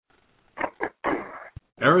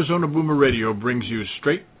Arizona Boomer Radio brings you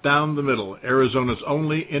Straight Down the Middle, Arizona's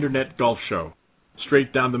only internet golf show.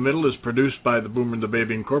 Straight Down the Middle is produced by the Boomer and the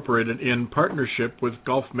Baby Incorporated in partnership with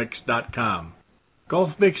GolfMix.com.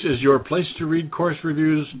 GolfMix is your place to read course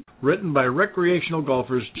reviews written by recreational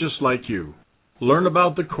golfers just like you. Learn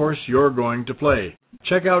about the course you're going to play.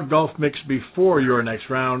 Check out GolfMix before your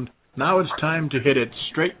next round. Now it's time to hit it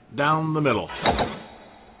straight down the middle.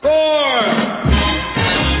 4!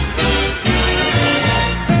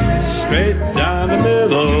 Straight down the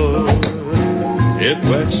middle, it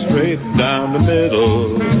went straight down the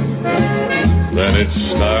middle. Then it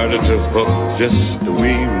started to hook just a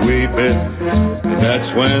wee bit. And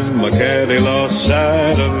that's when my caddy lost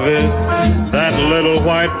sight of it. That little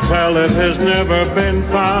white pellet has never been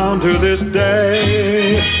found to this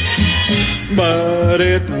day. But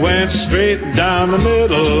it went straight down the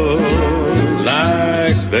middle,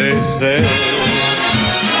 like they say.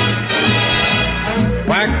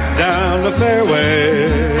 Whack down the fairway,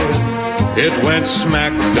 it went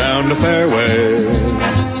smack down the fairway.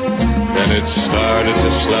 Then it started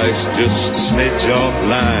to slice just a smidge off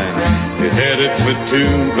line. It headed for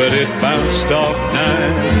 2, but it bounced off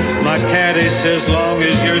 9. My caddy says, long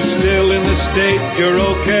as you're still in the state, you're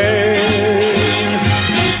okay.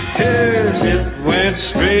 Yes, it went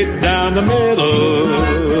straight down the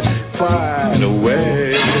middle, quite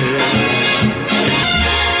away.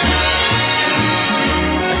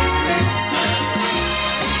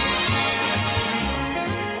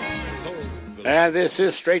 And this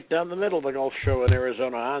is Straight Down the Middle, the golf show in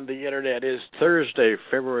Arizona on the internet. It is Thursday,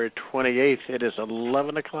 February 28th. It is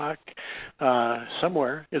 11 o'clock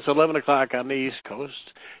somewhere. It's 11 o'clock on the East Coast.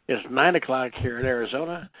 It's 9 o'clock here in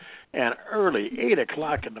Arizona, and early 8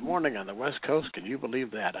 o'clock in the morning on the West Coast. Can you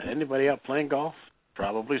believe that? Anybody out playing golf?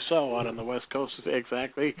 Probably so. Out on the West Coast,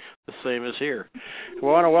 exactly the same as here. We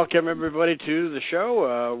want to welcome everybody to the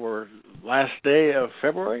show. We're last day of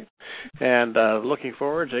February, and looking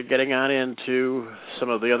forward to getting on into some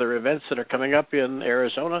of the other events that are coming up in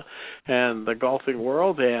Arizona and the golfing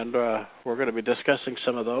world, and we're going to be discussing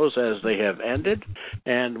some of those as they have ended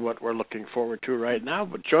and what we're looking forward to right now.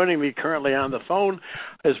 But joining me currently on the phone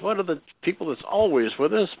is one of the people that's always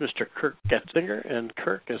with us, Mr. Kirk Getsinger, and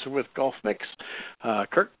Kirk is with GolfMix.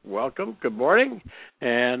 Kirk, welcome. Good morning.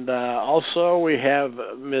 And also we have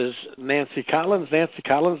Ms. Nancy Collins. Nancy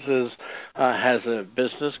Collins has a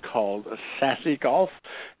business called Sassy Golf,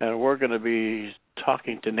 and we're going to be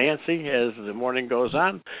talking to Nancy as the morning goes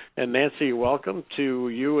on. And Nancy, welcome to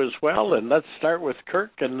you as well. And let's start with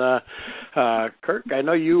Kirk. And Kirk, I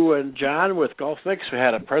know you and Jon with GolfMix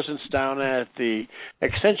had a presence down at the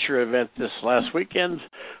Getsinger event this last weekend.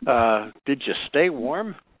 Did you stay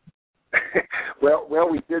warm? Well,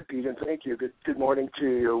 we did, Pete, and thank you. Good morning to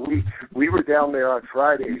you. We were down there on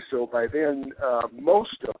Friday, so by then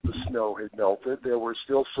most of the snow had melted. There were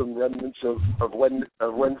still some remnants of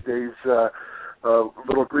Wednesday's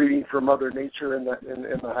little greeting from Mother Nature in the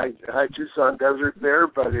high Tucson desert there,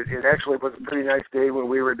 but it actually was a pretty nice day when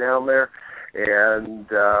we were down there, and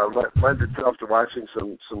lent itself to watching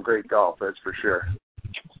some great golf, that's for sure.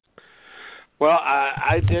 Well,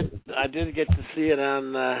 I did get to see it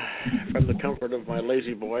on from the comfort of my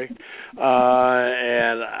lazy boy,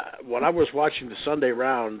 and when I was watching the Sunday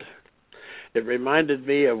round, it reminded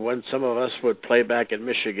me of when some of us would play back in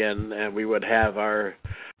Michigan, and we would have our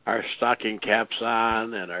stocking caps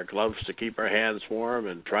on and our gloves to keep our hands warm,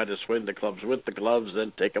 and try to swing the clubs with the gloves,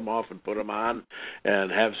 then take them off and put them on,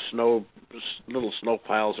 and have little snow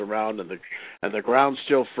piles around, and the ground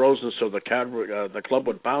still frozen, so the club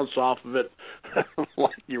would bounce off of it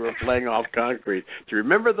like you were playing off concrete. Do you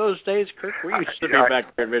remember those days, Kirk? We used to be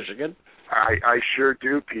back there in Michigan. I sure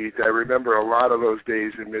do, Pete. I remember a lot of those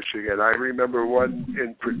days in Michigan. I remember one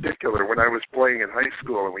in particular when I was playing in high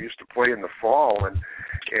school, and we used to play in the fall, and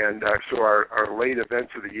so our late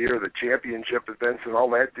events of the year, the championship events and all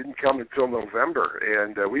that, didn't come until November.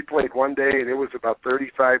 And we played one day, and it was about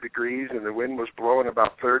 35 degrees, and the wind was blowing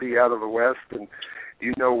about 30 out of the west, and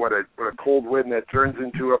you know what a cold wind that turns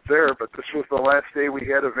into up there. But this was the last day we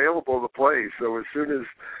had available to play, so as soon as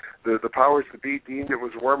the powers that be deemed it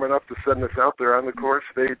was warm enough to send us out there on the course,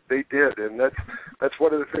 they did, and that's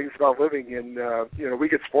one of the things about living in we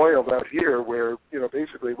get spoiled out here where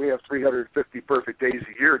basically we have 350 perfect days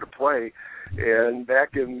a year to play, and back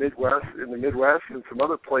in the Midwest and some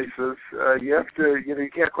other places, you have to you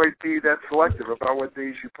can't quite be that selective about what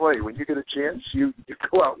days you play. When you get a chance, you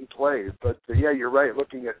go out and play. But yeah, you're right.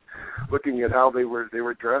 Looking at how they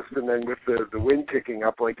were dressed, and then with the wind kicking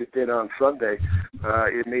up like it did on Sunday,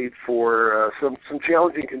 it made made for some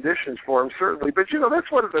challenging conditions for them, certainly. But,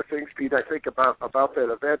 that's one of the things, Pete, I think about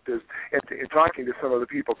that event is, and talking to some of the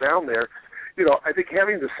people down there, I think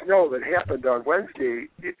having the snow that happened on Wednesday,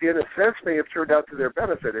 in a sense, may have turned out to their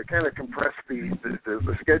benefit. It kind of compressed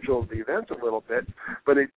the schedule of the event a little bit,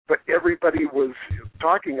 but everybody was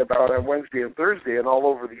talking about on Wednesday and Thursday and all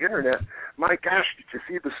over the internet, my gosh, did you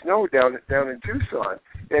see the snow down in Tucson?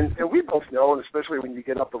 And we both know, and especially when you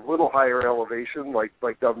get up a little higher elevation, like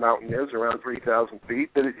Dove Mountain is, around 3,000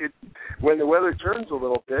 feet, that when the weather turns a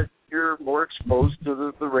little bit, you're more exposed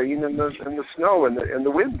to the rain and the snow and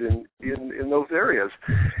the wind in those areas.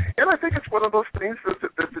 And I think it's one of those things that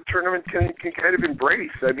the tournament can kind of embrace.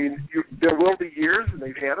 I mean, there will be years, and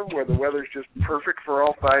they've had them, where the weather's just perfect for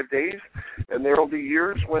all 5 days, and there will be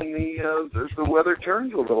years when the weather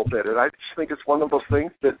turns a little bit. And I just think it's one of those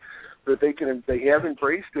things that they have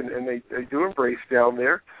embraced and they do embrace down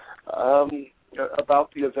there.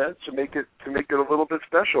 About the event to make it a little bit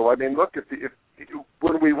special. I mean, look,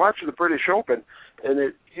 when we watch the British Open,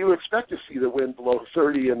 and you expect to see the wind below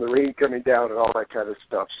 30 and the rain coming down and all that kind of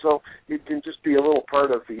stuff. So it can just be a little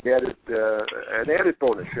part of the an added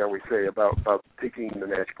bonus, shall we say, about taking the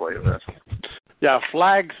match play event. Yeah,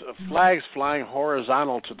 flags flying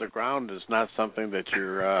horizontal to the ground is not something that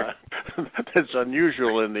you're that's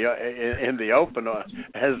unusual in the Open,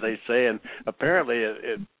 as they say, and apparently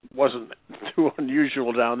it wasn't too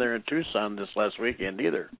unusual down there in Tucson this last weekend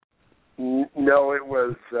either. No, it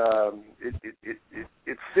was.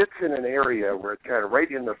 It sits in an area where it's kind of right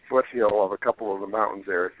in the foothill of a couple of the mountains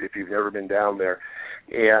there. If you've never been down there,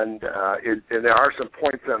 and there are some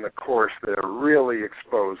points on the course that are really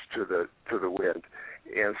exposed to the wind,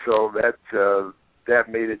 and so that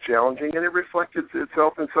made it challenging, and it reflected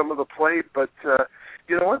itself in some of the play. But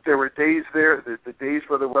you know what? There were days there, the days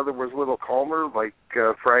where the weather was a little calmer, like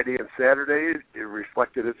Friday and Saturday. It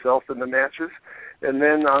reflected itself in the matches. And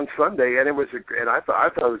then on Sunday, and I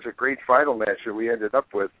thought it was a great final match that we ended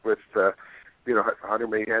up with Hunter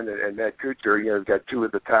Mahan and Matt Kuchar. Got two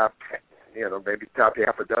of the top, maybe top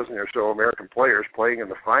half a dozen or so American players playing in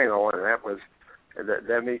the final, and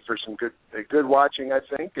that made for some good watching, I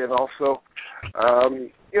think. And also,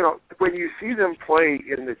 when you see them play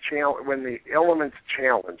when the elements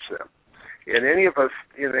challenge them. And any of us,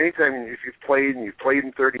 anytime if you've played in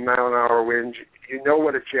 30-mile-an-hour winds, you know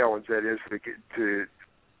what a challenge that is to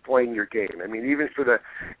playing your game. I mean, even for the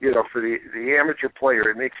amateur player,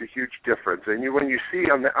 it makes a huge difference. And when you see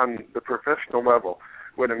on the professional level,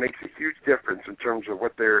 when it makes a huge difference in terms of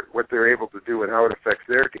what they're able to do and how it affects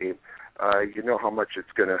their game, you know how much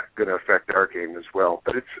it's going to affect our game as well.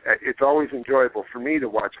 But it's always enjoyable for me to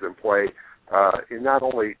watch them play in not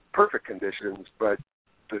only perfect conditions, but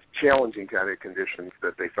the challenging kind of conditions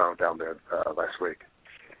that they found down there last week.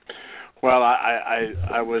 Well,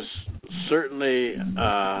 I was certainly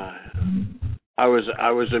I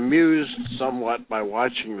was amused somewhat by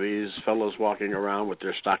watching these fellows walking around with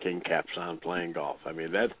their stocking caps on playing golf. I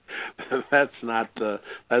mean that's not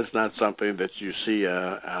something that you see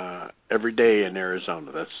every day in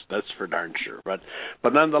Arizona. That's for darn sure.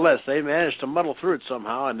 But nonetheless, they managed to muddle through it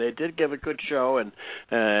somehow, and they did give a good show, and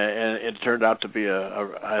it turned out to be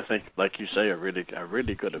I think, like you say, a really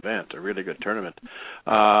good event, a really good tournament.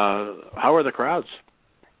 How were the crowds?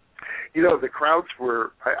 The crowds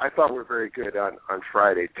I thought were very good on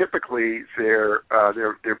Friday. Typically, their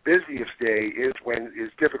busiest day is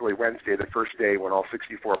typically Wednesday, the first day when all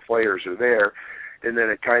 64 players are there, and then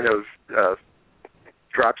it kind of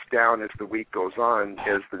drops down as the week goes on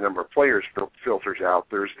as the number of players filters out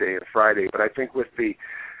Thursday and Friday. But I think with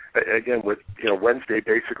Wednesday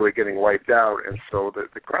basically getting wiped out, and so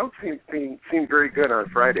the crowd seemed very good on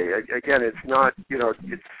Friday. Again, it's not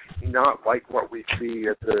like what we see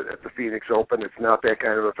at the Phoenix Open. It's not that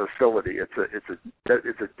kind of a facility. It's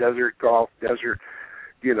a desert golf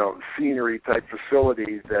scenery type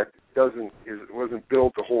facility that wasn't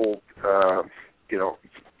built to hold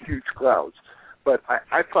huge crowds. But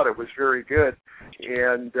I thought it was very good,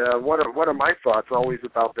 and one of my thoughts always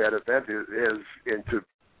about that event is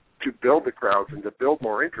to build the crowds and to build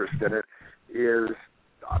more interest in it is,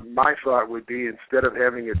 my thought would be, instead of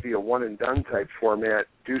having it be a one-and-done type format,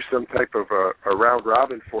 do some type of a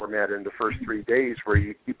round-robin format in the first 3 days where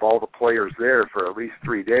you keep all the players there for at least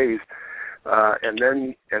 3 days, and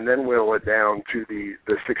then whittle it down to the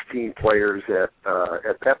 16 players at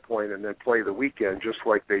that point, and then play the weekend just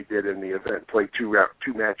like they did in the event, play two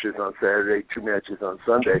matches on Saturday, 2 matches on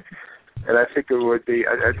Sunday. And I think it would be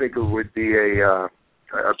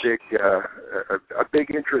a big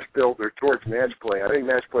interest builder towards match play. I think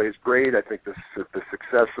match play is great. I think the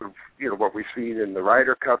success of what we've seen in the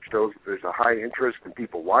Ryder Cup shows there's a high interest in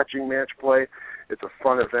people watching match play. It's a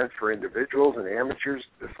fun event for individuals and amateurs.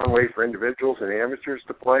 A fun way for individuals and amateurs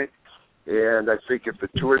to play. And I think if the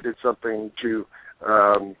tour did something to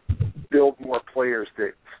build more players to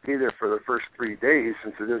stay there for the first 3 days,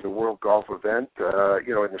 since it is a world golf event, in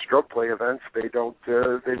the stroke play events, they don't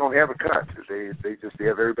have a cut. They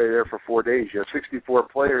have everybody there for 4 days. You have 64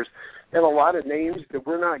 players and a lot of names that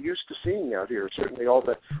we're not used to seeing out here. Certainly, all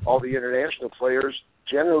the international players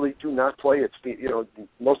generally do not play at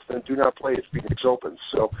most of them do not play at Phoenix Opens.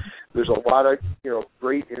 So there's a lot of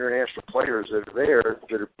great international players that are there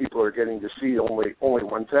that people are getting to see only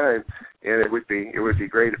one time, and it would be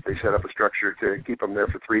great if they set up a structure to keep them there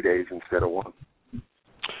for 3 days instead of one.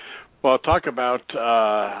 Well, talk about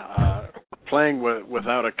playing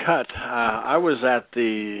without a cut. I was at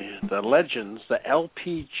the Legends, the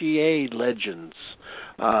LPGA Legends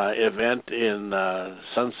event in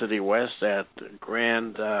Sun City West at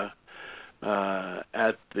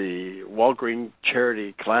at the Walgreen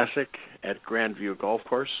Charity Classic at Grandview Golf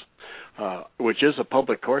Course, which is a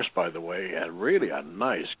public course, by the way, and really a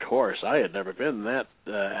nice course. I had never been at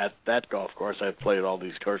that golf course. I've played all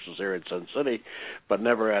these courses here in Sun City, but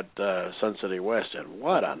never at Sun City West, and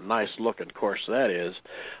what a nice-looking course that is.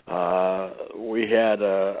 We had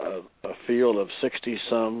a field of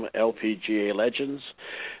 60-some LPGA legends,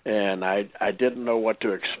 and I didn't know what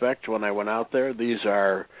to expect when I went out there. These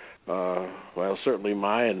are certainly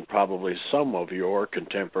mine and probably some of your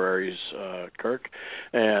contemporaries, Kirk.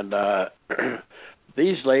 And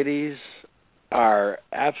these ladies are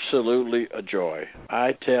absolutely a joy.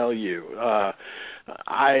 I tell you,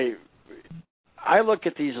 I look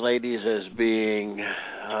at these ladies as being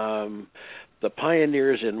the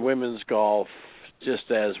pioneers in women's golf,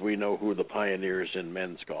 just as we know who the pioneers in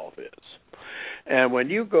men's golf is. And when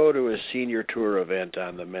you go to a senior tour event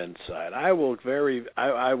on the men's side, I would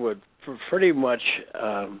pretty much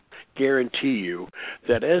guarantee you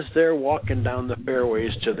that as they're walking down the fairways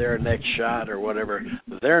to their next shot or whatever,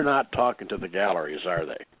 they're not talking to the galleries, are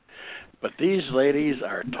they? But these ladies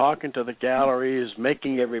are talking to the galleries,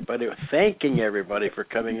 thanking everybody for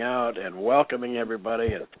coming out and welcoming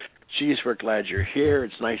everybody. And geez, we're glad you're here.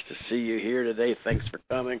 It's nice to see you here today. Thanks for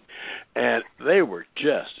coming. And they were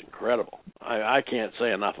just incredible. I can't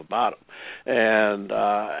say enough about them. And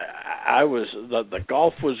the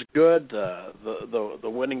golf was good. The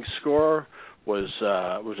winning score was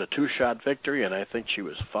a 2-shot victory, and I think she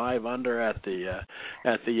was 5 under at the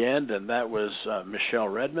end, and that was Michelle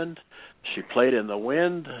Redmond. She played in the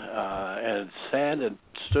wind and sand and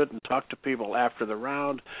stood and talked to people after the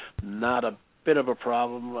round. Not a bit of a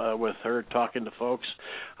problem with her talking to folks.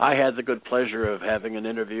 I had the good pleasure of having an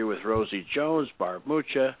interview with Rosie Jones, Barb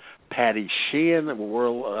Mucha, Patty Sheehan, the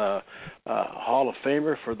World Hall of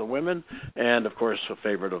Famer for the women, and, of course, a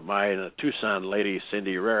favorite of mine, a Tucson lady,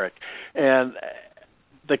 Cindy Rarick. And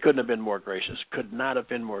they couldn't have been more gracious, could not have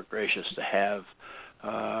been more gracious to have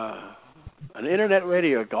an internet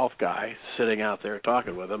radio golf guy sitting out there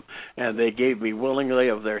talking with them, and they gave me willingly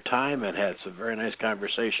of their time and had some very nice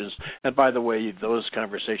conversations. And by the way, those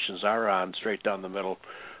conversations are on Straight Down the Middle,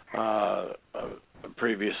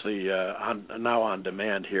 previously now on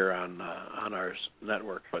demand here on our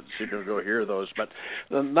network, but you can go hear those. But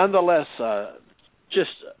nonetheless,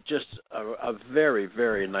 just a very,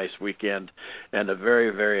 very nice weekend and a very,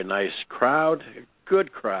 very nice crowd.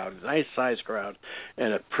 Good crowd, nice sized crowd,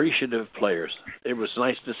 and appreciative players. It was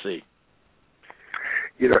nice to see.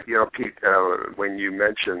 You know, Pete, when you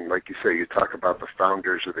mention, like you say, you talk about the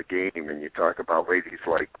founders of the game, and you talk about ladies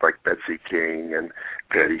like Betsy King and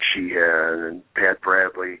Patty Sheehan and Pat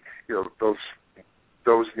Bradley. You know,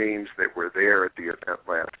 those names that were there at the event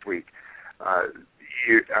last week.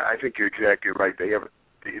 I think you're exactly right. They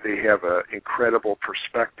have an incredible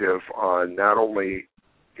perspective on not only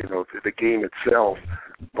the game itself,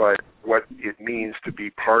 but what it means to be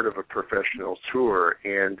part of a professional tour.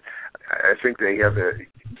 And I think they have a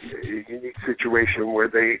unique situation where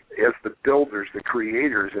they, as the builders, the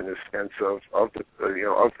creators, in a sense of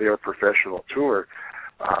their professional tour,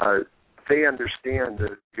 they understand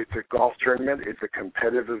that it's a golf tournament, it's a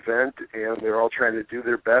competitive event, and they're all trying to do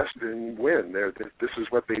their best and win. This is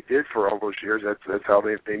what they did for all those years. That's how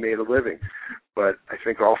they made a living. But I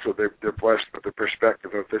think also they're blessed with the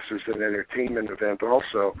perspective of this is an entertainment event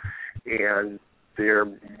also, and they're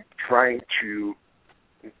trying to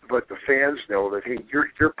let the fans know that, hey,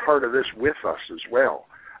 you're part of this with us as well.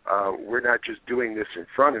 we're not just doing this in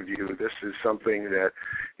front of you. This is something that,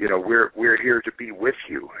 we're here to be with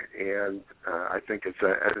you. And I think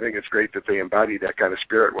it's great that they embodied that kind of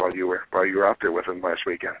spirit while you were out there with them last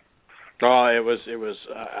weekend. Oh, it was.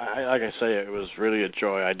 Like I say, it was really a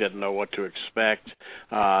joy. I didn't know what to expect.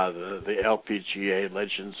 The LPGA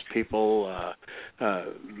Legends people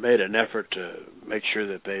made an effort to make sure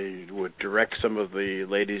that they would direct some of the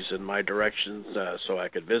ladies in my direction so I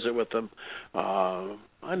could visit with them.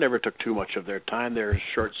 I never took too much of their time. They're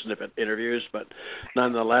short snippet interviews, but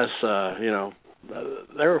nonetheless,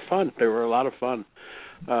 they were fun. They were a lot of fun.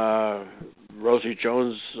 Rosie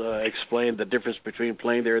Jones explained the difference between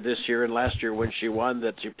playing there this year and last year when she won,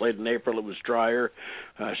 that she played in April, it was drier.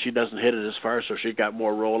 She doesn't hit it as far, so she got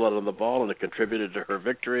more rollout on the ball, and it contributed to her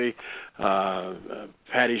victory.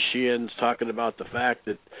 Patty Sheehan's talking about the fact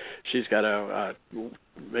that she's got to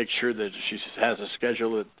make sure that she has a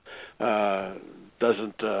schedule that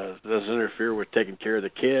doesn't interfere with taking care of the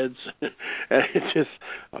kids. And it just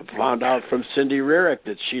found out from Cindy Rarick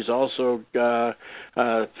that she's also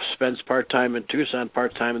spends part-time in Tucson,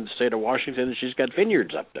 part-time in the state of Washington, and she's got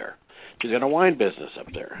vineyards up there. She's got a wine business up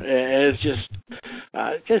there. And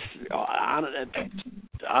it's just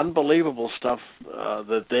unbelievable stuff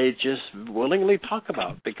that they just willingly talk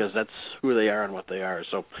about, because that's who they are and what they are.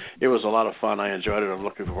 So it was a lot of fun. I enjoyed it. I'm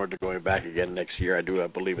looking forward to going back again next year. I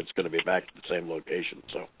believe it's going to be back to the same location.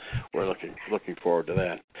 So we're looking forward to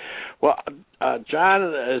that. Well,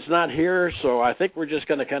 Jon is not here, so I think we're just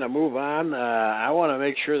going to kind of move on. I want to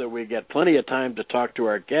make sure that we get plenty of time to talk to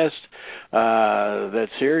our guest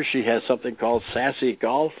that's here. She has something called Sassy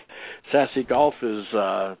Golf. Sassy Golf is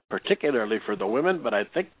particularly for the women, but I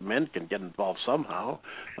think men can get involved somehow,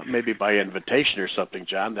 maybe by invitation or something,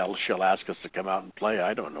 Jon. She'll ask us to come out and play.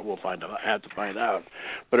 I don't know. We'll have to find out.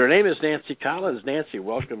 But her name is Nancy Collins. Nancy,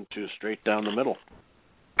 welcome to Straight Down the Middle.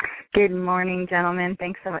 Good morning, gentlemen.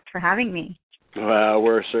 Thanks so much for having me. Well,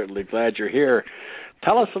 we're certainly glad you're here.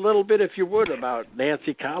 Tell us a little bit, if you would, about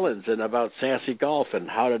Nancy Collins and about Sassy Golf, and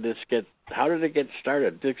how did it get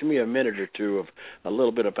started? Give me a minute or two of a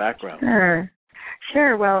little bit of background.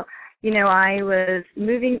 Sure. Well, I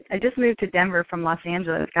just moved to Denver from Los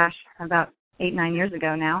Angeles, about 8-9 years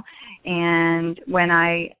ago now. And when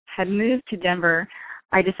I had moved to Denver,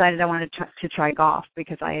 I decided I wanted to try golf,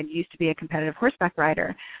 because I had used to be a competitive horseback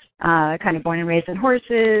rider, kind of born and raised on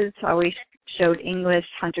horses. Always showed English,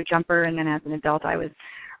 hunter jumper, and then as an adult I was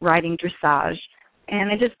riding dressage.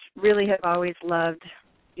 And I just really have always loved,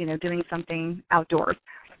 doing something outdoors.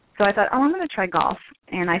 So I thought, I'm going to try golf,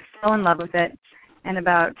 and I fell in love with it. And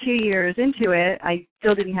about 2 years into it, I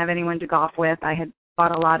still didn't have anyone to golf with. I had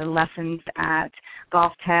bought a lot of lessons at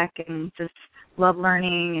Golf Tech and just loved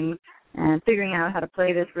learning and figuring out how to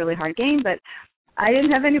play this really hard game, but I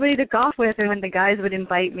didn't have anybody to golf with. And when the guys would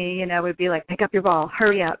invite me, it would be like, pick up your ball,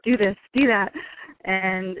 hurry up, do this, do that.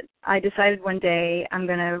 And I decided one day I'm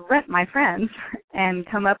going to rent my friends and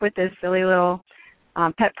come up with this silly little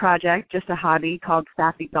pet project, just a hobby, called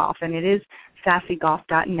Sassy Golf, and it is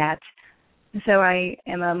sassygolf.net. So I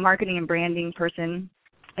am a marketing and branding person,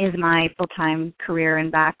 is my full-time career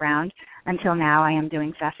and background. Until now, I am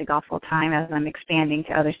doing Sassy Golf full-time as I'm expanding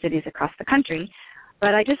to other cities across the country.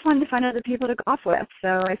 But I just wanted to find other people to golf with. So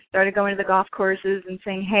I started going to the golf courses and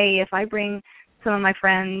saying, hey, if I bring some of my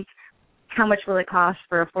friends, how much will it cost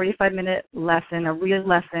for a 45-minute lesson, a real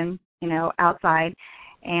lesson, outside,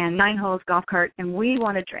 and 9 holes, golf cart, and we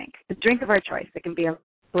want a drink of our choice. It can be a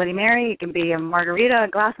Bloody Mary, it can be a margarita, a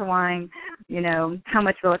glass of wine, how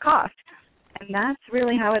much will it cost? And that's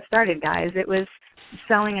really how it started, guys. It was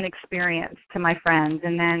selling an experience to my friends,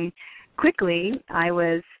 and then quickly I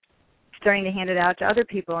was starting to hand it out to other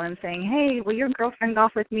people and saying, hey, will your girlfriend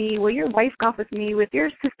golf with me? Will your wife golf with me? Will your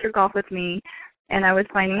sister golf with me? And I was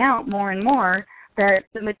finding out more and more that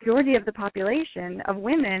the majority of the population of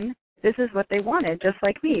women, this is what they wanted, just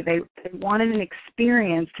like me. They wanted an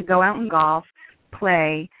experience to go out and golf,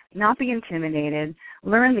 play, not be intimidated,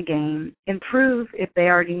 learn the game, improve if they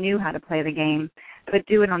already knew how to play the game, but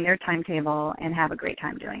do it on their timetable and have a great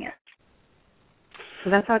time doing it.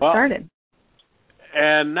 So that's how it started.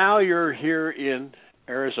 And now you're here in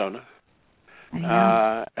Arizona,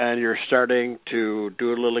 and you're starting to do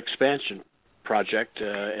a little expansion project,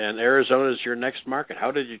 and Arizona is your next market.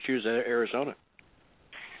 How did you choose Arizona?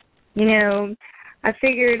 I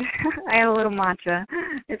figured I had a little mantra.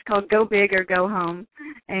 It's called Go Big or Go Home.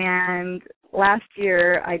 And last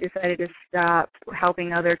year I decided to stop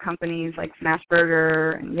helping other companies like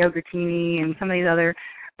Smashburger and Yogurtini and some of these other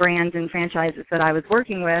brands and franchises that I was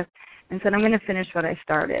working with, and said, I'm going to finish what I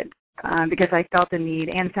started because I felt the need,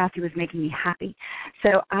 and Sassy was making me happy.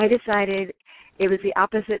 So I decided it was the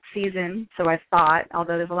opposite season, so I thought,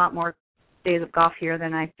 although there's a lot more days of golf here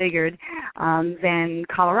than I figured, than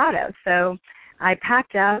Colorado. So I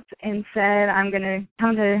packed up and said, I'm going to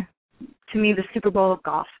come to me the Super Bowl of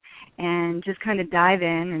golf and just kind of dive in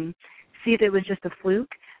and see if it was just a fluke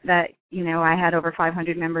that, you know, I had over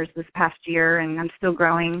 500 members this past year and I'm still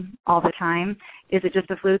growing all the time. Is it just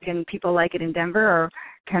a fluke and people like it in Denver, or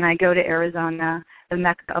can I go to Arizona, the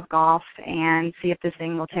mecca of golf, and see if this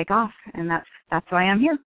thing will take off? And that's why I'm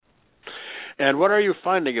here. And what are you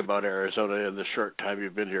finding about Arizona in the short time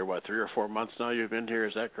you've been here? What, 3 or 4 months now you've been here?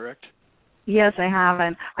 Is that correct? Yes, I have.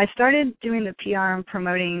 And I started doing the PR and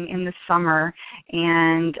promoting in the summer,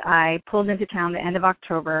 and I pulled into town the end of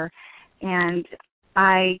October, and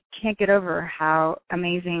I can't get over how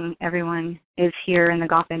amazing everyone is here in the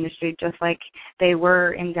golf industry, just like they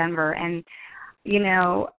were in Denver. And, you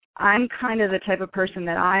know, I'm kind of the type of person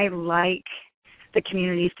that I like the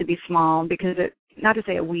communities to be small because it, not to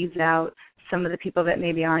say it weeds out some of the people that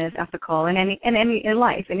maybe aren't as ethical in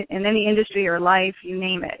life, in any industry or life, you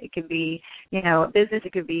name it. It could be, you know, business,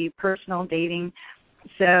 it could be personal, dating.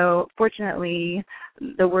 So fortunately,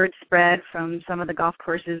 the word spread from some of the golf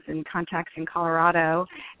courses and contacts in Colorado,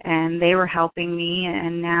 and they were helping me.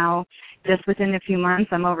 And now, just within a few months,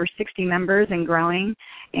 I'm over 60 members and growing.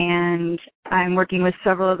 And I'm working with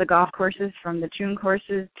several of the golf courses, from the June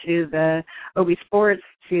courses to the OB Sports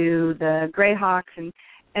to the Greyhawks, and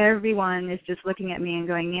everyone is just looking at me and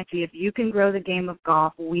going, Nancy, if you can grow the game of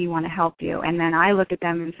golf, we want to help you. And then I look at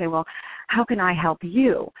them and say, well, how can I help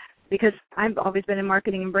you? Because I've always been in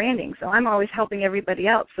marketing and branding, so I'm always helping everybody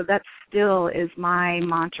else. So that still is my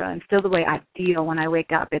mantra and still the way I feel when I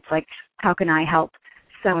wake up. It's like, how can I help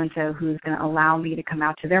so-and-so who's going to allow me to come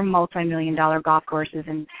out to their multi-million-dollar golf courses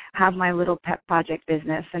and have my little pet project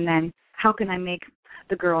business? And then how can I make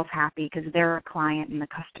the girls happy because they're a client and a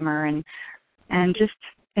customer, and just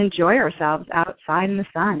enjoy ourselves outside in the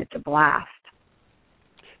sun. It's a blast.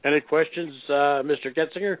 Any questions, Mr.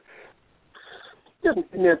 Getsinger? Yeah,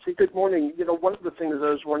 Nancy, good morning. You know, one of the things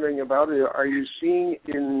I was wondering about, are you seeing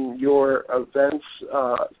in your events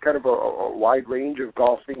kind of a wide range of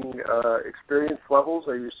golfing experience levels?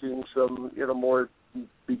 Are you seeing some, you know, more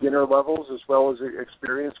beginner levels as well as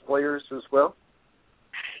experienced players as well?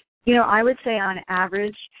 You know, I would say on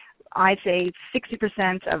average, I'd say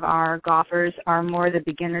 60% of our golfers are more the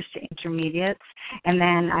beginners to intermediates, and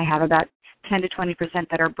then I have about 10 to 20%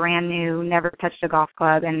 that are brand new, never touched a golf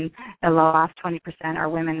club, and the last 20% are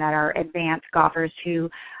women that are advanced golfers who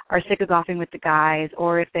are sick of golfing with the guys,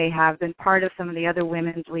 or if they have been part of some of the other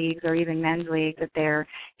women's leagues or even men's leagues that they're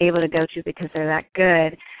able to go to because they're that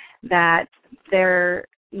good, that they're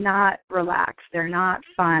not relaxed, they're not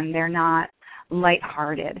fun, they're not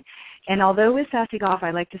lighthearted. And although with Sassy Golf, I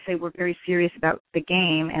like to say we're very serious about the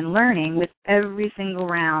game and learning with every single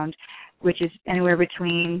round, which is anywhere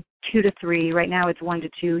between 2 to 3. Right now it's 1 to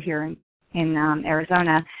 2 here in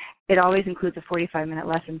Arizona. It always includes a 45-minute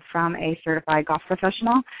lesson from a certified golf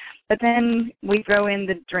professional. But then we throw in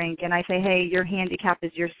the drink, and I say, hey, your handicap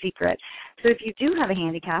is your secret. So if you do have a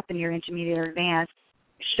handicap and you're intermediate or advanced,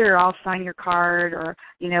 sure, I'll sign your card, or,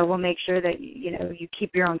 you know, we'll make sure that, you know, you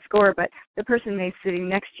keep your own score, but the person sitting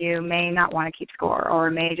next to you may not want to keep score,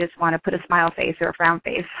 or may just want to put a smile face or a frown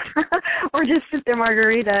face, or just sip their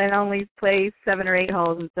margarita and only play 7 or 8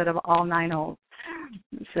 holes instead of all 9 holes.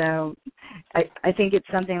 So I think it's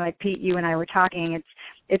something like, Pete, you and I were talking,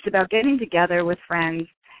 it's about getting together with friends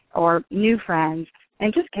or new friends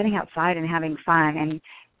and just getting outside and having fun,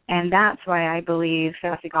 and that's why I believe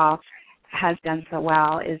Sassy Golf has done so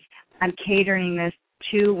well, is I'm catering this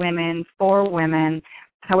to women, for women.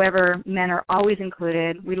 However, men are always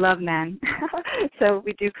included. We love men. So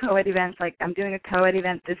we do co-ed events. Like I'm doing a co-ed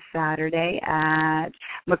event this Saturday at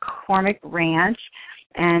McCormick Ranch,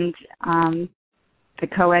 and the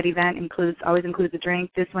co-ed event always includes a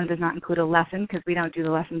drink. This one does not include a lesson because we don't do the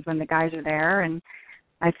lessons when the guys are there, and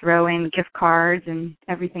I throw in gift cards and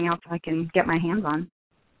everything else I can get my hands on.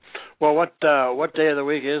 Well, what day of the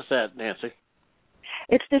week is that, Nancy?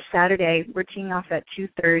 It's this Saturday. We're teeing off at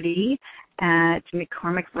 2:30 at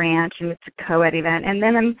McCormick Ranch, and it's a co-ed event. And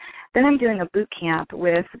then I'm doing a boot camp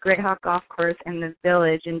with Greyhawk Golf Course and the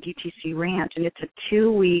Village and DTC Ranch, and it's a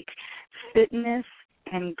 2-week fitness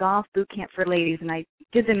and golf boot camp for ladies. And I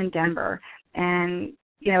did them in Denver. And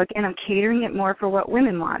you know, again, I'm catering it more for what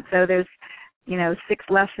women want. So there's, you know, 6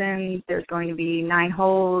 lessons. There's going to be 9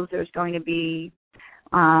 holes. There's going to be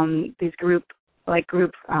these group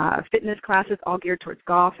fitness classes all geared towards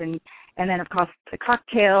golf, and then of course the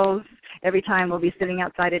cocktails. Every time we'll be sitting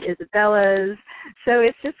outside at Isabella's. So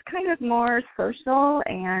it's just kind of more social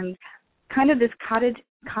and kind of this cottage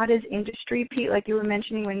cottage industry, Pete, like you were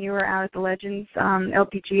mentioning when you were out at the Legends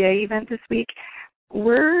LPGA event this week.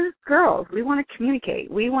 We're girls. We want to communicate.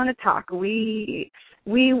 We want to talk. We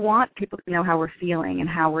want people to know how we're feeling and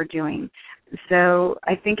how we're doing. So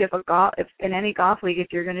I think if in any golf league, if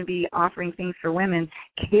you're going to be offering things for women,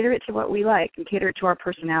 cater it to what we like and cater it to our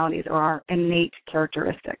personalities or our innate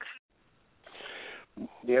characteristics.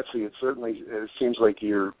 Nancy, it seems like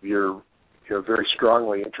you're very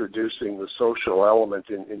strongly introducing the social element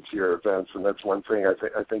into your events, and that's one thing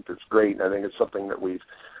I think that's great. And I think it's something that we've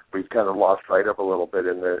kind of lost sight of a little bit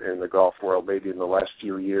in the golf world, maybe in the last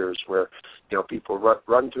few years, where people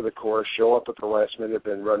run to the course, show up at the last minute,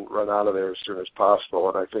 then run out of there as soon as possible.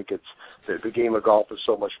 And I think it's the game of golf is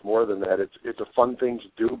so much more than that. It's a fun thing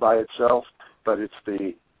to do by itself, but it's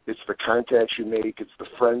the contacts you make, it's the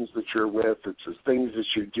friends that you're with, it's the things that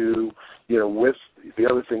you do, with the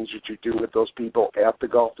other things that you do with those people at the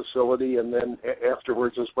golf facility, and then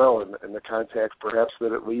afterwards as well, and the contacts perhaps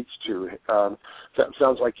that it leads to.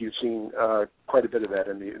 Sounds like you've seen quite a bit of that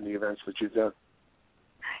in the events that you've done.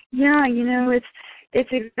 Yeah, it's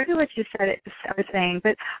exactly what you said. I was saying,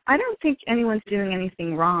 but I don't think anyone's doing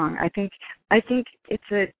anything wrong. I think it's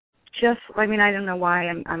I don't know why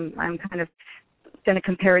I'm kind of going to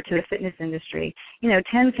compare it to the fitness industry.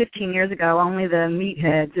 10, 15 years ago, only the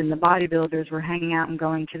meatheads and the bodybuilders were hanging out and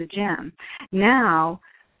going to the gym. Now,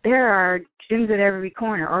 there are gyms at every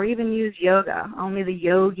corner, or even use yoga. Only the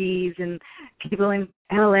yogis and people in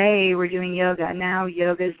LA were doing yoga. Now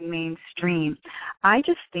yoga is mainstream. I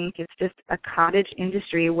just think it's just a cottage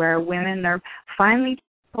industry where women are finally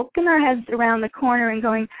poking their heads around the corner and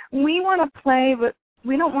going, we want to play, but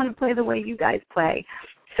we don't want to play the way you guys play.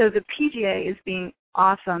 So the PGA is being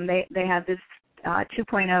awesome. They have this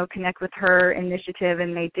 2.0 Connect with Her initiative,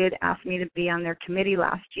 and they did ask me to be on their committee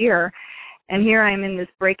last year. And here I'm in this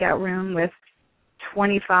breakout room with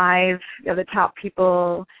 25 of the top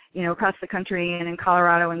people, across the country and in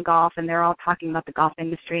Colorado in golf, and they're all talking about the golf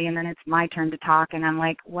industry, and then it's my turn to talk, and I'm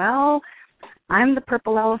like, well, I'm the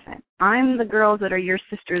purple elephant. I'm the girls that are your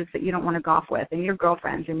sisters that you don't want to golf with, and your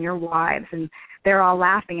girlfriends and your wives, and they're all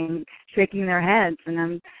laughing and shaking their heads,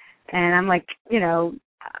 and I'm like,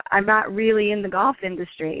 I'm not really in the golf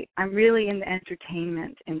industry. I'm really in the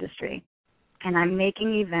entertainment industry, and I'm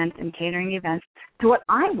making events and catering events to what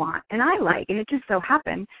I want and I like, and it just so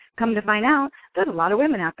happened, come to find out, there's a lot of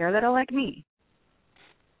women out there that are like me.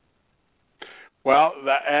 Well,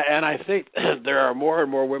 and I think there are more and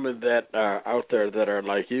more women that are out there that are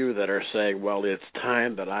like you, that are saying, well, it's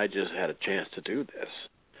time that I just had a chance to do this.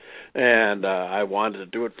 And I wanted to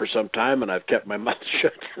do it for some time, and I've kept my mouth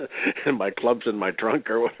shut, and my club's in my trunk,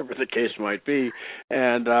 or whatever the case might be.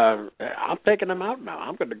 And I'm taking them out now.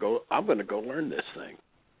 I'm going to go learn this thing.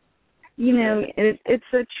 It's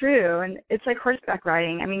so true, and it's like horseback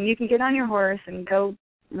riding. I mean, you can get on your horse and go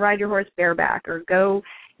ride your horse bareback, or go,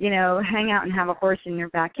 hang out and have a horse in your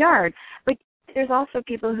backyard. But there's also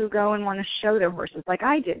people who go and want to show their horses, like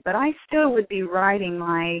I did. But I still would be riding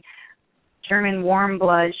my German warm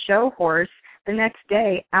blood show horse the next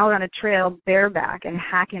day out on a trail bareback and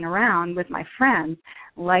hacking around with my friends,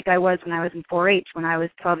 like I was when I was in 4-H when I was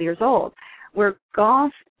 12 years old, where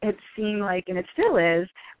golf had seemed like, and it still is,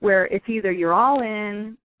 where it's either you're all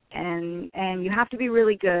in and you have to be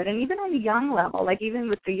really good, and even on the young level, like even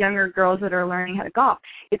with the younger girls that are learning how to golf,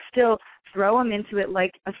 it's still throw them into it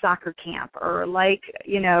like a soccer camp, or like,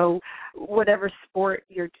 whatever sport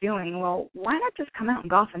you're doing. Well, why not just come out and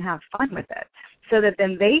golf and have fun with it, so that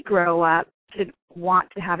then they grow up to want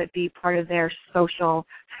to have it be part of their social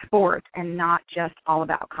sport and not just all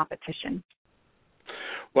about competition.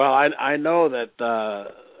 Well, I know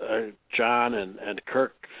that Jon and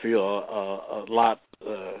Kirk feel a lot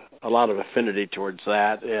of affinity towards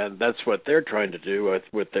that, and that's what they're trying to do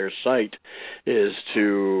with their site, is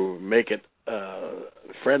to make it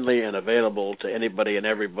friendly and available to anybody and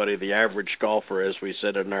everybody, the average golfer, as we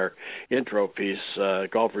said in our intro piece,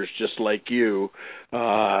 golfers just like you,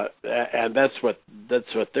 and that's what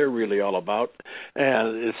they're really all about.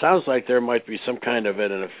 And it sounds like there might be some kind of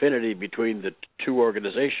an affinity between the two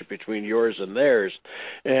organizations, between yours and theirs.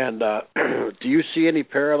 And do you see any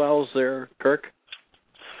parallels there, Kirk?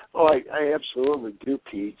 Oh, I absolutely do,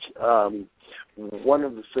 Pete. One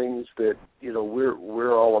of the things that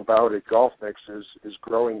we're all about at Golf Mix is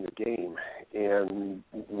growing the game, and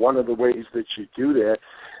one of the ways that you do that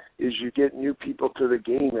is you get new people to the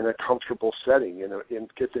game in a comfortable setting, and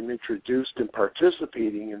get them introduced and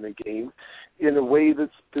participating in the game in a way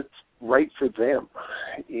that's right for them,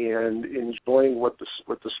 and enjoying what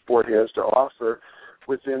the sport has to offer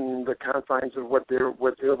within the confines of what their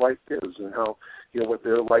life is and how what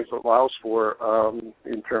their life allows for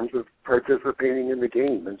in terms of participating in the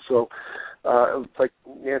game. And so, like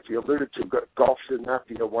Nancy alluded to, golf should not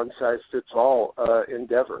be a one-size-fits-all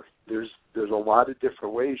endeavor. There's a lot of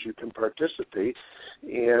different ways you can participate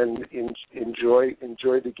and enjoy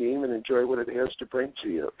the game and enjoy what it has to bring to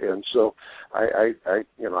you. And so I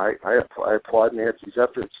applaud Nancy's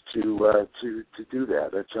efforts to do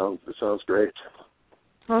that. That sounds great.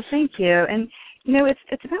 Well, thank you. And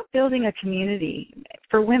it's about building a community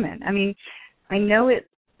for women. I mean, I know it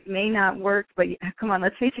may not work, but come on,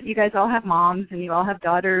 let's face it, you guys all have moms and you all have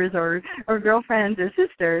daughters or girlfriends or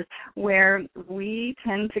sisters where we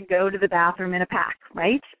tend to go to the bathroom in a pack,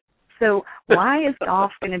 right? So why is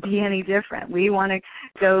golf going to be any different? We want to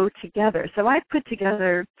go together. So I've put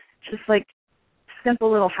together just like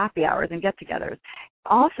simple little happy hours and get-togethers.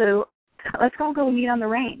 Also, let's all go meet on the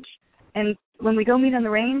range. And when we go meet on the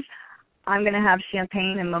range, I'm going to have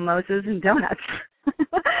champagne and mimosas and donuts.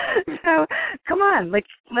 So come on,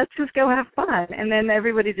 let's just go have fun. And then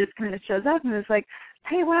everybody just kind of shows up and it's like,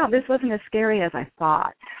 hey, wow, this wasn't as scary as I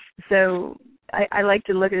thought. So I like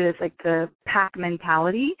to look at it as like the pack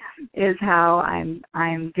mentality is how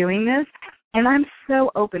I'm doing this. And I'm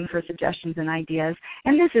so open for suggestions and ideas.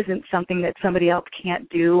 And this isn't something that somebody else can't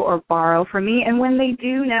do or borrow from me. And when they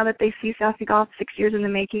do, now that they see Sassy Golf 6 years in the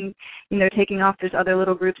making, taking off, there's other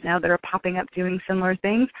little groups now that are popping up doing similar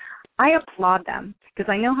things. I applaud them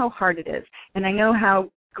because I know how hard it is. And I know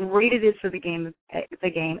how great it is for the game.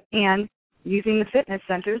 And using the fitness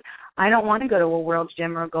centers, I don't want to go to a World's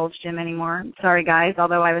Gym or a Gold's Gym anymore. Sorry, guys,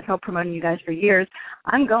 although I was help promoting you guys for years.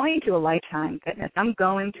 I'm going to a Lifetime Fitness. I'm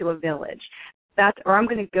going to a Village. Or I'm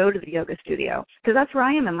going to go to the yoga studio because that's where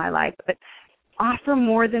I am in my life. But offer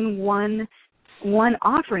more than one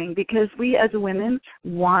offering because we as women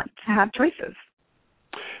want to have choices.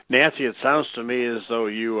 Nancy, it sounds to me as though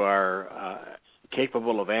you are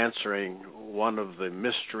capable of answering one of the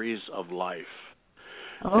mysteries of life.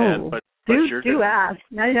 Oh, do ask.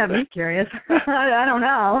 Now you have me curious. I don't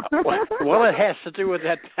know. Well, it has to do with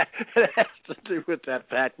that. It has to do with that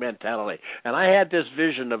pack mentality. And I had this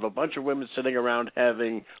vision of a bunch of women sitting around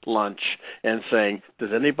having lunch and saying,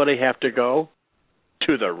 "Does anybody have to go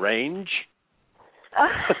to the range?"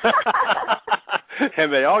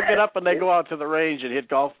 And they all get up and they go out to the range and hit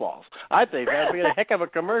golf balls. I think that'd be a heck of a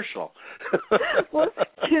commercial. Well,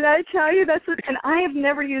 can I tell you and I have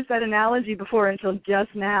never used that analogy before until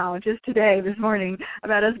just today, this morning,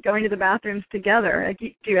 about us going to the bathrooms together. Like,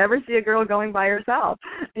 do you ever see a girl going by herself?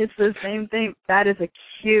 It's the same thing. That is a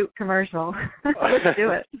cute commercial. Let's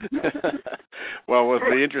do it. Well, what's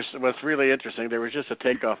really interesting, there was just a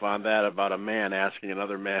takeoff on that about a man asking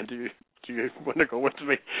another man, do you want to go with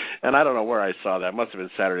me? And I don't know where I saw that. It must have been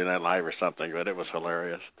Saturday Night Live or something, but it was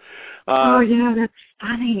hilarious. Oh, yeah, that's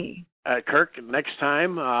funny. Kirk, next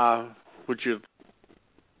time,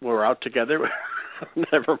 we're out together?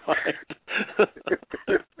 Never mind.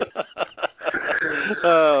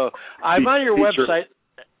 I'm on your website.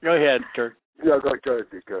 Go ahead, Kirk. Yeah, go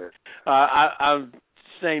ahead. I'm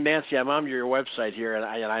saying, Nancy, I'm on your website here, and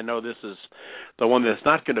I know this is the one that's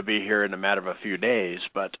not going to be here in a matter of a few days,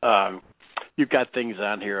 but you've got things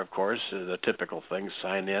on here, of course, the typical things,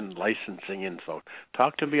 sign in, licensing info.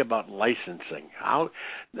 Talk to me about licensing. How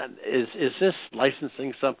is this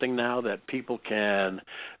licensing something now that people can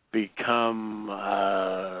become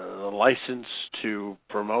licensed to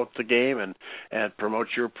promote the game and promote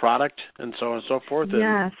your product and so on and so forth?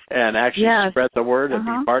 Yes. And actually spread the word and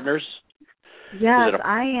be partners? Yes,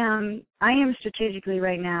 I am strategically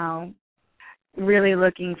right now really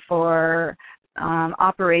looking for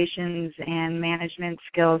operations and management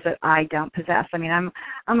skills that I don't possess. I mean,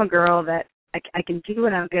 I'm a girl that I can do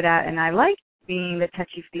what I'm good at, and I like being the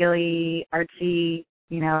touchy-feely, artsy,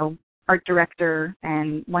 art director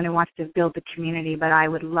and one who wants to build the community, but I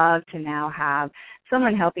would love to now have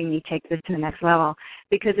someone helping me take this to the next level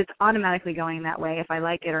because it's automatically going that way if I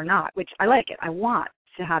like it or not, which I like it. I want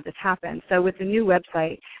to have this happen. So with the new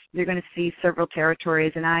website, you're going to see several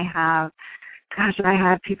territories, and I have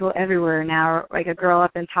people everywhere now, like a girl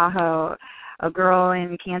up in Tahoe, a girl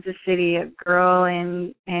in Kansas City, a girl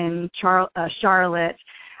in Charlotte.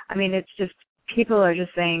 I mean, it's just people are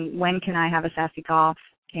just saying, when can I have a Sassy Golf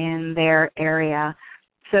in their area?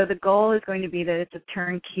 So the goal is going to be that it's a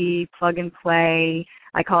turnkey, plug-and-play.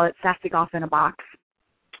 I call it Sassy Golf in a box.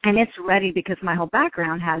 And it's ready because my whole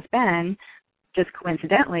background has been, just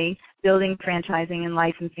coincidentally, building franchising and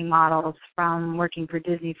licensing models from working for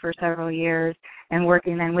Disney for several years and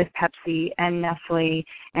working then with Pepsi and Nestle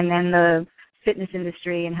and then the fitness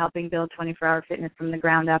industry and helping build 24-hour fitness from the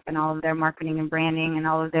ground up and all of their marketing and branding and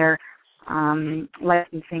all of their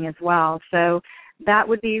licensing as well. So that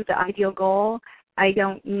would be the ideal goal. I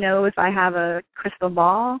don't know if I have a crystal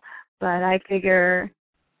ball, but I figure,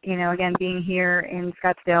 again, being here in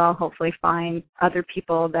Scottsdale, I'll hopefully find other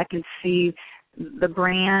people that can see the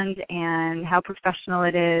brand and how professional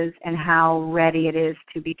it is and how ready it is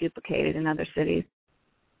to be duplicated in other cities.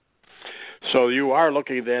 So you are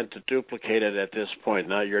looking then to duplicate it at this point.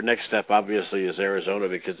 Now your next step obviously is Arizona,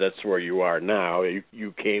 because that's where you are now.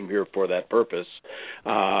 You came here for that purpose,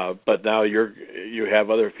 but now you have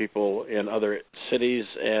other people in other cities.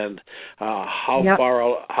 And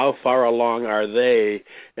how far along are they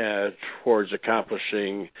towards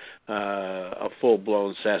accomplishing a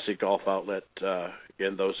full-blown Sassy Golf outlet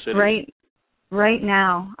in those cities? Right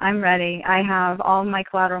now, I'm ready. I have all my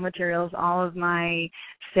collateral materials, all of my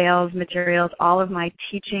sales materials, all of my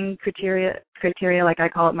teaching criteria, like I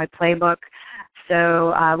call it, my playbook.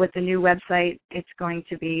 So with the new website, it's going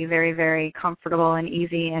to be very, very comfortable and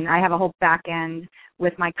easy. And I have a whole back end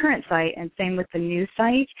with my current site, and same with the new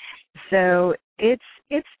site. So it's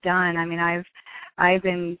done. I mean, I've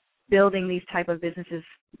been building these type of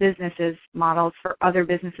businesses models for other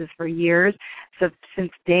businesses for years. So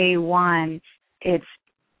since day one,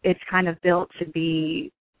 it's kind of built to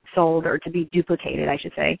be sold, or to be duplicated, I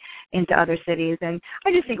should say, into other cities. And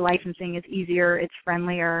I just think licensing is easier, it's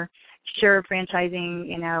friendlier. Sure,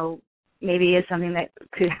 franchising, maybe is something that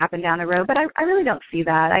could happen down the road, but I really don't see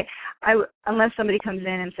that. I unless somebody comes in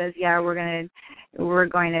and says, yeah, we're going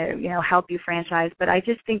to help you franchise. But I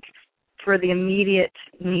just think for the immediate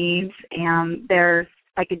needs,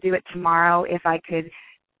 I could do it tomorrow if I could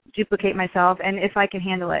duplicate myself, and if I can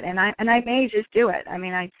handle it, and I may just do it. I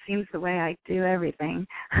mean, it seems the way I do everything.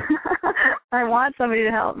 I want somebody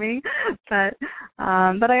to help me, but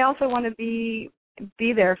I also want to be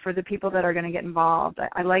there for the people that are going to get involved.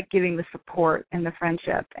 I like giving the support and the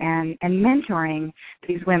friendship and mentoring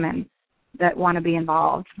these women that want to be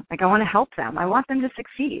involved. Like, I want to help them. I want them to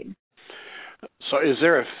succeed. So is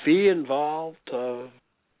there a fee involved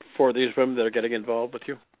for these women that are getting involved with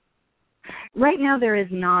you? Right now, there is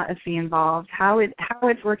not a fee involved. How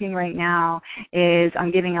it's working right now is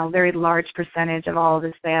I'm giving a very large percentage of all of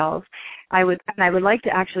the sales. I would like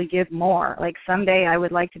to actually give more. Like, someday I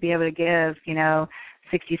would like to be able to give,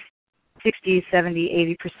 60,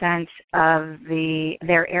 70, 80% of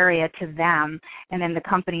their area to them, and then the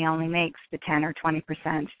company only makes the 10 or 20%,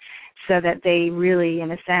 so that they really,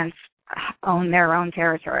 in a sense, own their own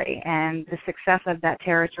territory, and the success of that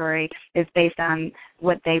territory is based on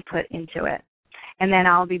what they put into it. And then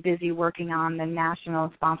I'll be busy working on the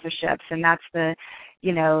national sponsorships, and that's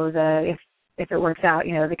if it works out,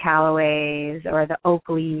 the Callaways or the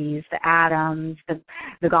Oakleys, the Adams,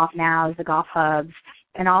 the Golf Nows, the Golf Hubs,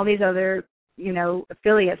 and all these other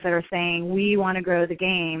affiliates that are saying, we want to grow the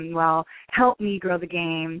game. Well, help me grow the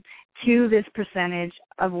game to this percentage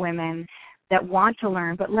of women that want to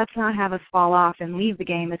learn, but let's not have us fall off and leave the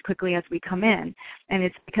game as quickly as we come in. And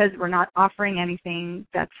it's because we're not offering anything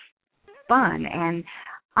that's fun. And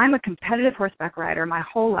I'm a competitive horseback rider my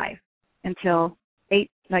whole life until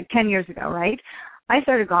 10 years ago, right? I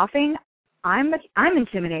started golfing. I'm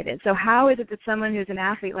intimidated. So how is it that someone who's an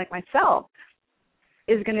athlete like myself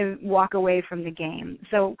is going to walk away from the game?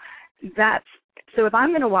 So if I'm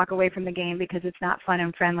going to walk away from the game because it's not fun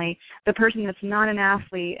and friendly, the person that's not an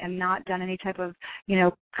athlete and not done any type of,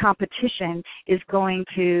 competition is going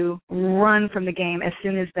to run from the game as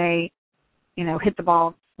soon as they, hit the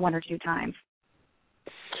ball one or two times.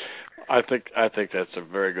 I think that's a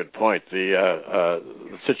very good point. The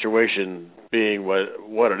situation being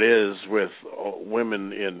what it is with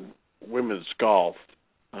women in women's golf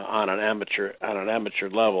on an amateur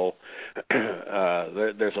level,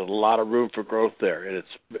 there's a lot of room for growth there, and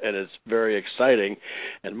it's very exciting.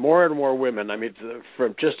 And more women. I mean,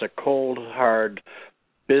 from just a cold hard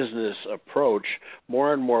business approach,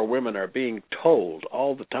 more and more women are being told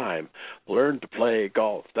all the time, learn to play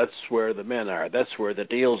golf. That's where the men are. That's where the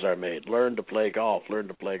deals are made. Learn to play golf. Learn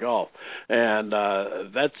to play golf. And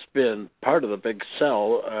that's been part of the big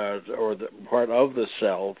sell, or the part of the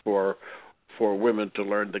sell for women to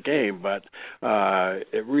learn the game. But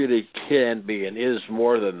it really can be and is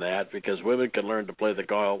more than that, because women can learn to play the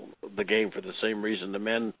game for the same reason the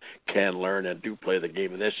men can learn and do play the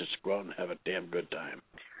game, and that's just go out and have a damn good time.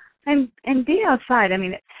 And be outside. I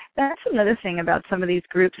mean, that's another thing about some of these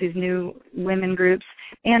groups, these new women groups.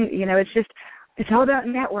 And, it's all about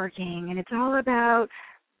networking, and it's all about,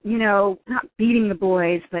 not beating the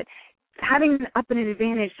boys, but having up an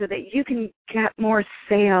advantage so that you can get more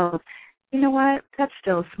sales. you know what, that's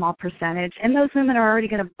still a small percentage. And those women are already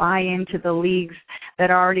going to buy into the leagues that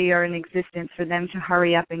already are in existence for them to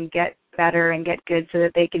hurry up and get better and get good so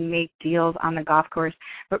that they can make deals on the golf course.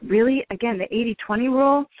 But really, again, the 80-20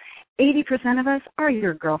 rule, 80% of us are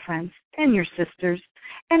your girlfriends and your sisters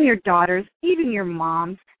and your daughters, even your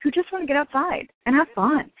moms, who just want to get outside and have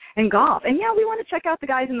fun and golf. And, yeah, we want to check out the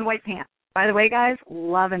guys in the white pants. By the way, guys,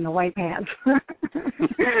 loving the white pants.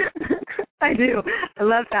 I do. I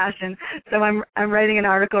love fashion. So I'm writing an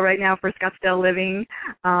article right now for Scottsdale Living,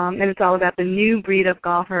 and it's all about the new breed of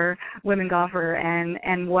golfer, women golfer,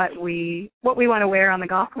 and what we want to wear on the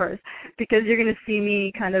golf course. Because you're going to see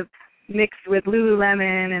me kind of mixed with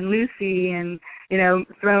Lululemon and Lucy, and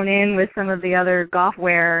thrown in with some of the other golf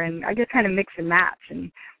wear, and I just kind of mix and match,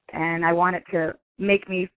 and I want it to make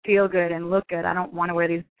me feel good and look good. I don't want to wear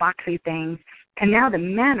these boxy things. And now the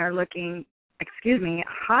men are looking,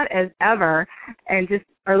 hot as ever, and just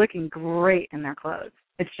are looking great in their clothes.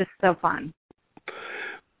 It's just so fun.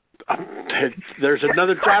 There's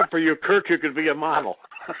another job for you, Kirk. You could be a model.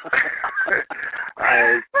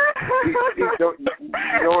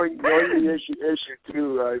 Knowing the issue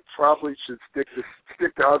too, I probably should stick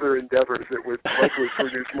to other endeavors that would likely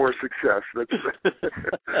produce more success.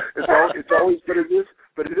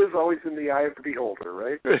 It's always in the eye of the beholder,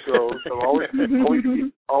 right? So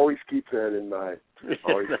always keep that in mind.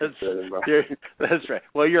 That's right.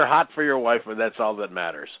 Well, you're hot for your wife, and that's all that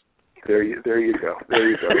matters. There you go.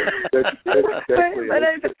 That's definitely.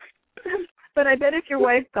 But I bet if your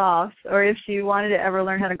wife golfs, or if she wanted to ever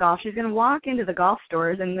learn how to golf, she's going to walk into the golf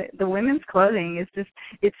stores, and the women's clothing is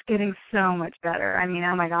it's getting so much better. I mean,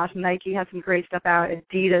 oh my gosh, Nike has some great stuff out,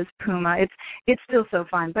 Adidas, Puma. It's still so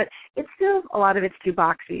fun, but it's still, a lot of it's too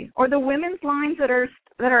boxy. Or the women's lines that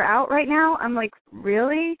are out right now, I'm like,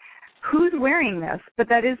 really? Who's wearing this? But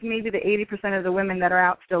that is maybe the 80% of the women that are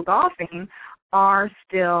out still golfing are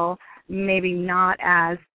still maybe not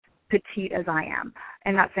as petite as I am.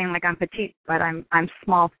 And not saying like I'm petite, but I'm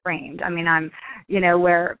small framed. I mean, I'm,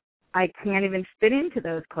 where I can't even fit into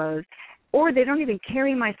those clothes, or they don't even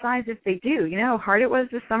carry my size if they do. You know how hard it was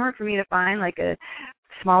this summer for me to find like a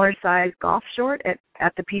smaller size golf short at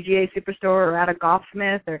the PGA Superstore or at a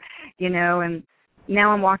Golfsmith, or, and now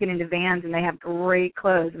I'm walking into Vans and they have great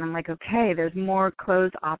clothes, and I'm like, okay, there's more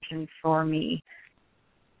clothes options for me.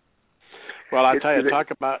 Well, I'll tell you,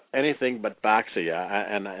 talk about anything but boxy,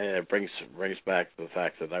 and it brings back the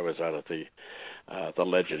fact that I was out at the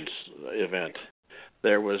Legends event.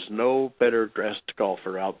 There was no better dressed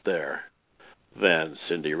golfer out there than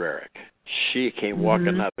Cindy Rarick. She came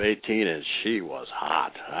walking up 18, and she was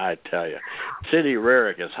hot, I tell you. Cindy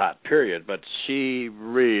Rarick is hot, period, but she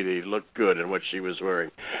really looked good in what she was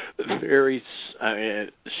wearing.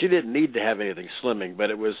 She didn't need to have anything slimming, but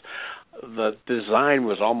the design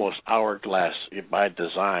was almost hourglass by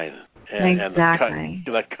design, and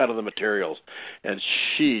the cut of the materials, and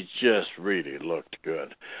she just really looked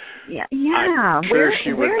good. Yeah. I'm sure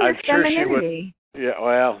she would. Yeah,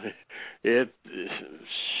 well,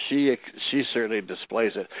 she certainly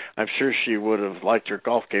displays it. I'm sure she would have liked her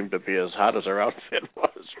golf game to be as hot as her outfit was.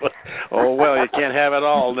 But you can't have it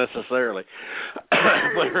all necessarily.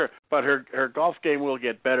 but her golf game will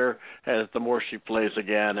get better as the more she plays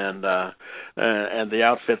again, and the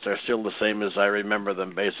outfits are still the same as I remember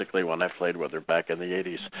them basically when I played with her back in the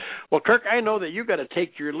 80s. Well, Kirk, I know that you got to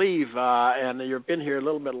take your leave, and you've been here a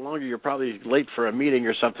little bit longer. You're probably late for a meeting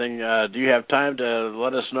or something. Do you have time to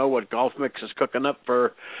let us know what Golf Mix is cooking up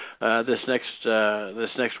for this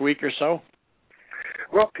next week or so?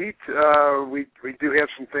 Well, Pete, we do have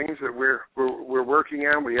some things that we're working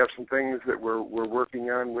on. We have some things that we're working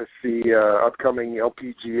on with the upcoming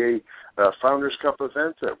LPGA Founders Cup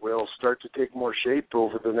event that will start to take more shape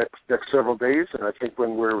over the next several days. And I think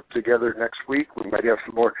when we're together next week, we might have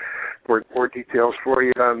some more details for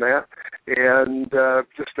you on that. And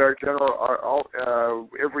just our general,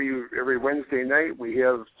 every Wednesday night we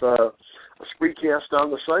have a screencast on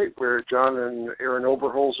the site where John and Aaron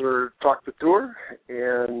Oberholzer talk the tour,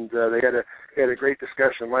 and they had a great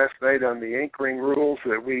discussion last night on the anchoring rules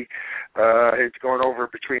that we had gone over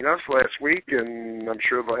between us last week, and I'm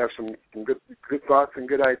sure they'll have some good thoughts and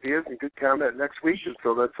good ideas and good comment next week, and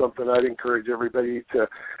so that's something I'd encourage everybody to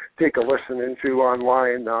take a listen into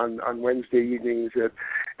online on Wednesday evenings at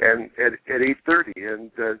 8:30.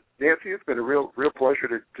 And Nancy, it's been a real pleasure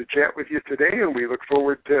to chat with you today, and we look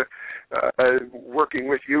forward to working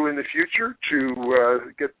with you in the future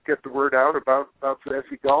to get the word out about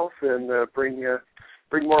fantasy golf and bring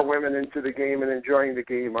more women into the game and enjoying the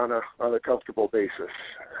game on a comfortable basis.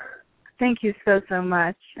 Thank you so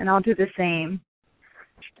much, and I'll do the same.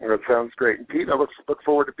 That sounds great. And Pete, I look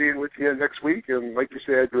forward to being with you next week. And like you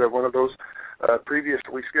said, I do have one of those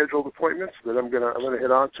previously scheduled appointments that I'm gonna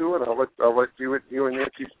head on to, and I'll let you and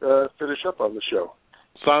Nancy finish up on the show.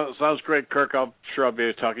 Sounds great, Kirk. I'm sure I'll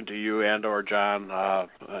be talking to you and or John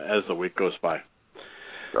as the week goes by.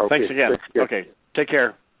 Okay, Thanks again. Okay, take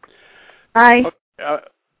care. Bye.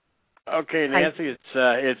 Okay, Nancy,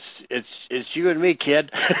 it's you and me, kid.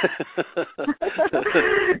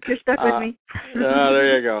 You're stuck with me.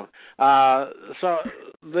 There you go. So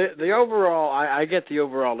the overall, I get the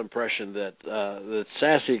overall impression that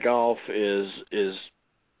Sassy Golf is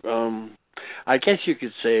I guess you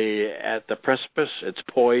could say at the precipice. It's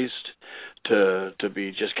poised to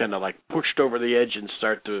be just kind of like pushed over the edge and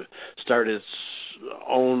start its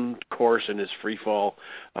own course in its free fall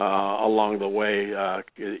along the way.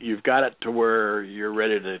 You've got it to where you're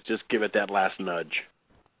ready to just give it that last nudge.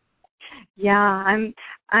 Yeah,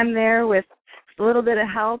 I'm there with a little bit of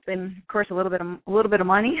help and of course a little bit of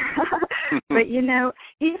money. But even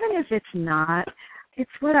if it's not,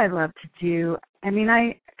 it's what I love to do. I mean,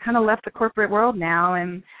 I kind of left the corporate world now,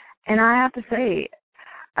 and I have to say,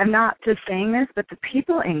 I'm not just saying this, but the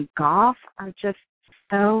people in golf are just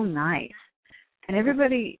so nice. And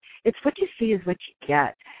everybody, it's what you see is what you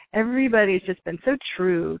get. Everybody's just been so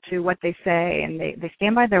true to what they say, and they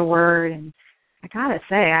stand by their word. And I gotta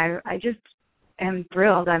say, I just am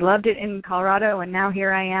thrilled. I loved it in Colorado, and now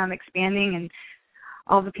here I am expanding, and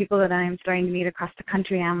all the people that I'm starting to meet across the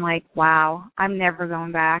country, I'm like, wow, I'm never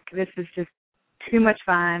going back. This is just too much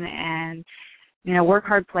fun, and work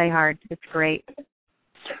hard, play hard. It's great.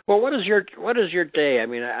 Well, what is your day? I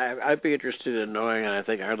mean, I'd be interested in knowing, and I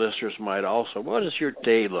think our listeners might also. What does your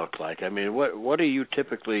day look like? I mean, what do you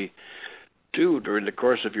typically do during the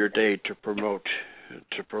course of your day to promote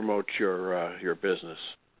your business?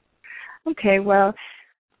 Okay, well,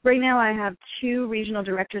 right now I have 2 regional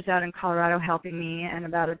directors out in Colorado helping me, and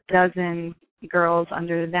about a dozen girls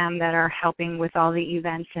under them that are helping with all the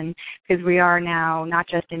events. And because we are now not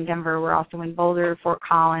just in Denver, we're also in Boulder, Fort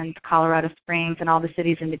Collins, Colorado Springs, and all the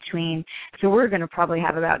cities in between. So we're going to probably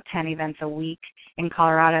have about 10 events a week in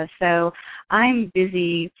Colorado. So I'm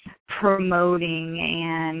busy promoting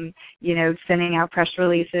and, sending out press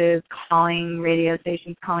releases, calling radio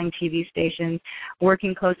stations, calling TV stations,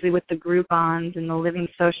 working closely with the Groupons and the Living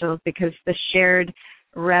Socials, because the shared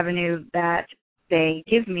revenue that they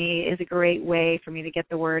give me is a great way for me to get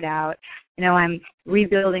the word out. I'm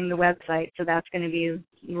rebuilding the website, so that's going to be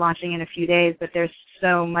launching in a few days, but there's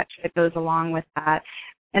so much that goes along with that.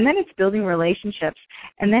 And then it's building relationships.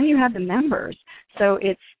 And then you have the members. So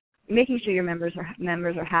it's making sure your members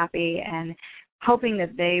are happy and hoping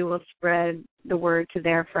that they will spread the word to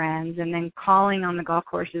their friends, and then calling on the golf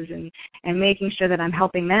courses and making sure that I'm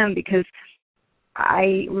helping them, because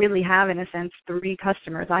I really have, in a sense, 3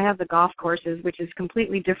 customers. I have the golf courses, which is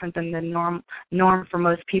completely different than the norm for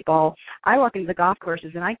most people. I walk into the golf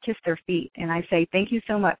courses and I kiss their feet and I say, thank you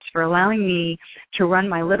so much for allowing me to run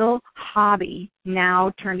my little hobby,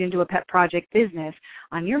 now turned into a pet project business,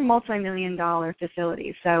 on your multi-million-dollar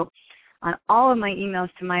facility. So on all of my emails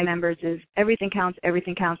to my members is everything counts,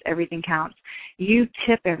 everything counts, everything counts. You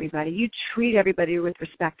tip everybody. You treat everybody with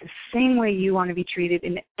respect the same way you want to be treated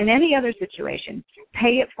in any other situation.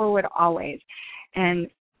 Pay it forward always.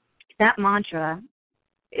 And that mantra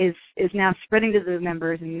is now spreading to the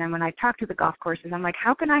members. And then when I talk to the golf courses, I'm like,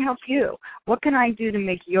 how can I help you? What can I do to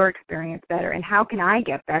make your experience better? And how can I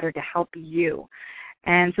get better to help you?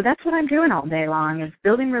 And so that's what I'm doing all day long, is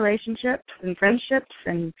building relationships and friendships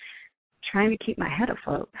and trying to keep my head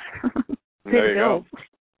afloat. There you go.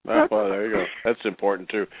 Well, there you go. That's important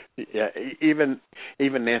too. Yeah, even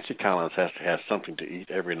Nancy Collins has to have something to eat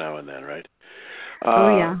every now and then, right?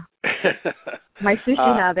 Oh yeah. My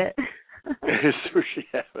sushi habit. Sushi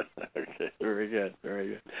habit. Okay, very good, very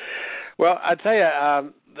good. Well, I tell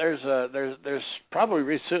you, there's probably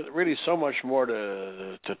really so much more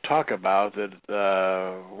to talk about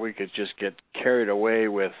that we could just get carried away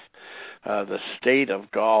with the state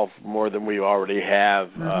of golf more than we already have.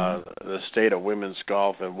 The state of women's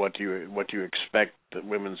golf and what you expect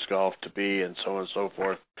women's golf to be, and so on and so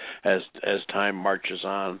forth as time marches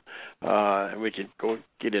on. And we could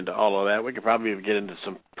get into all of that. We could probably even get into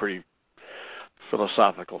some pretty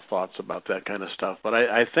philosophical thoughts about that kind of stuff. But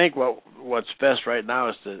I think what's best right now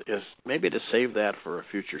is maybe to save that for a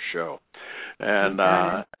future show, and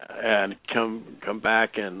come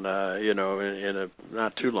back and in a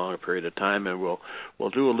not too long a period of time, and we'll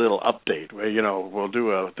do a little update. We'll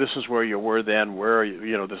do this is where you were then, where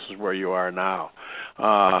this is where you are now,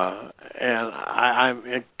 and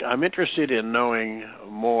I'm interested in knowing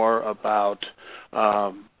more about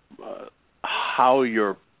how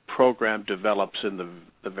your program develops in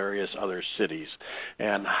the various other cities,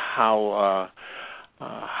 and how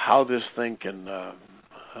this thing can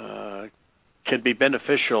be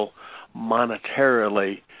beneficial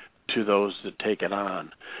monetarily to those that take it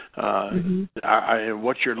on, and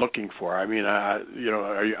what you're looking for. I mean,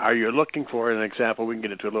 are you looking for an example? We can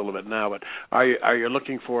get into a little bit now, but are you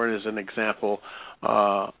looking for, as an example,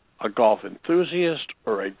 a golf enthusiast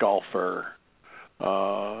or a golfer,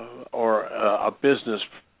 or a business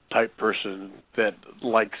type person that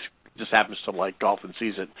just happens to like golf and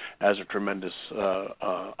sees it as a tremendous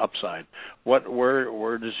upside?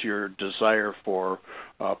 Where does your desire for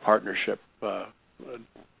partnership? What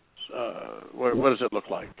does it look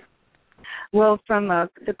like? Well, from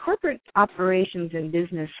the corporate operations and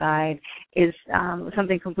business side is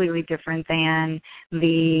something completely different than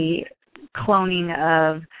the cloning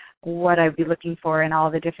of what I'd be looking for in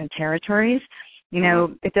all the different territories. You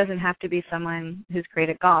know, it doesn't have to be someone who's great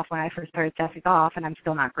at golf. When I first started Sassy Golf, and I'm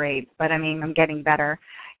still not great, but I mean, I'm getting better.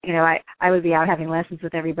 You know, I would be out having lessons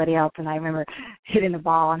with everybody else, and I remember hitting the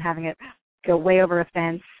ball and having it go way over a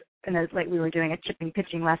fence. And it was like we were doing a chipping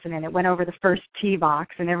pitching lesson, and it went over the first tee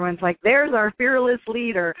box, and everyone's like, "There's our fearless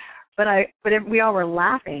leader." But we all were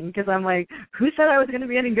laughing because I'm like, "Who said I was going to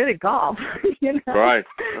be any good at golf?" You know? Right.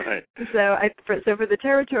 So for the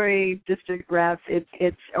territory district reps,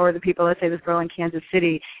 it's or the people, let's say this girl in Kansas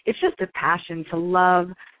City, it's just a passion to love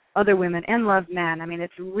other women and love men. I mean,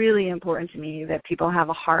 it's really important to me that people have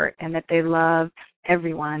a heart and that they love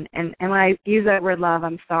everyone. And when I use that word love,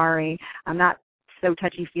 I'm sorry, I'm not so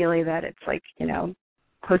touchy-feely that it's like, you know,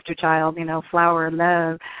 poster child, you know, flower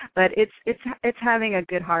love, but it's having a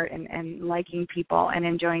good heart and liking people and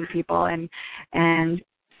enjoying people, and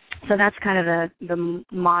so that's kind of the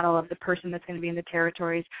model of the person that's going to be in the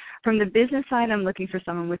territories. From the business side, I'm looking for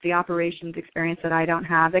someone with the operations experience that I don't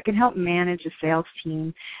have that can help manage a sales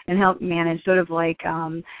team and help manage sort of like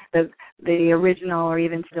the original, or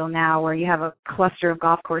even still now, where you have a cluster of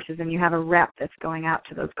golf courses and you have a rep that's going out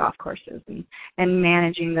to those golf courses and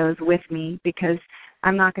managing those with me, because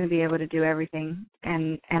I'm not going to be able to do everything,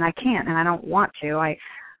 and I can't, and I don't want to.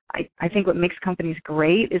 I think what makes companies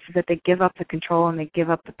great is that they give up the control and they give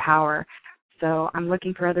up the power. So I'm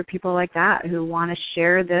looking for other people like that who want to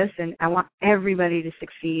share this, and I want everybody to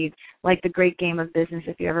succeed, like The Great Game of Business.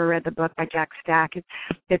 If you ever read the book by Jack Stack,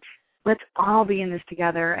 it's let's all be in this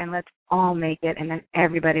together and let's all make it, and then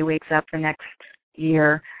everybody wakes up the next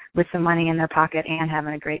year with some money in their pocket and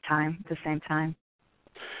having a great time at the same time.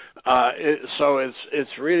 So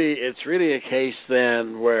it's really a case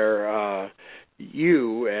then where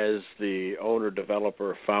you, as the owner,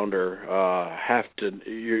 developer, founder, have to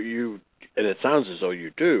you, and it sounds as though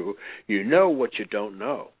you do. You know what you don't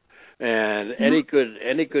know, and any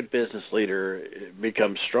good business leader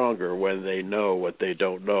becomes stronger when they know what they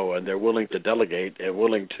don't know, and they're willing to delegate and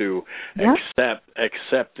willing to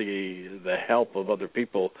accept the help of other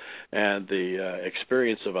people and the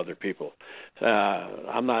experience of other people.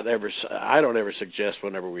 I don't ever suggest,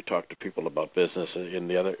 whenever we talk to people about business in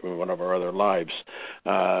one of our other lives,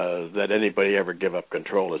 that anybody ever give up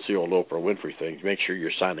control. It's the old Oprah Winfrey thing. Make sure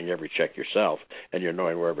you're signing every check yourself and you're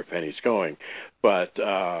knowing where every penny's going. But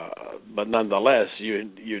nonetheless, you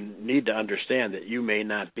need to understand that you may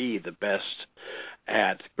not be the best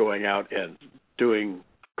at going out and doing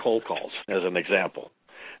cold calls, as an example.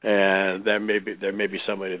 And there may be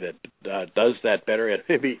somebody that does that better and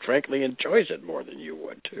maybe, frankly, enjoys it more than you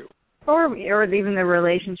would too. Or even the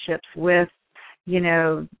relationships with, you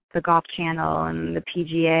know, the Golf Channel and the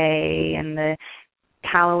PGA and the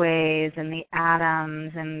Callaways and the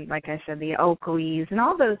Adams and, like I said, the Oakleys and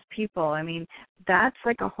all those people. I mean, that's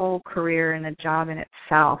like a whole career and a job in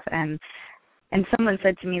itself. And someone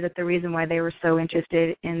said to me that the reason why they were so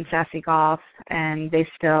interested in Sassy Golf, and they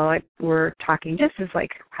still were talking just as like,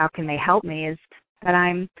 how can they help me, is that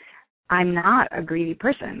I'm not a greedy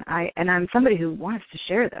person. I'm somebody who wants to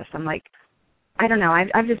share this. I'm like, I don't know.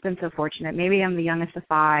 I've just been so fortunate. Maybe I'm the youngest of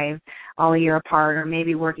 5, all a year apart, or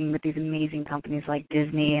maybe working with these amazing companies like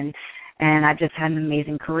Disney, and I've just had an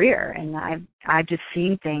amazing career, and I've just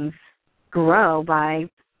seen things grow by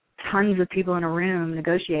tons of people in a room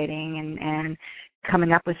negotiating and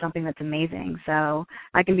coming up with something that's amazing. So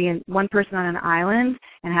I can be one person on an island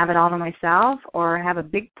and have it all to myself, or have a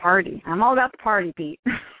big party. I'm all about the party, Pete.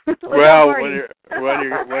 Well,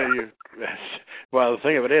 well, the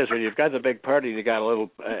thing of it is, when you've got the big party and you got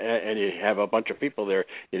and you have a bunch of people there,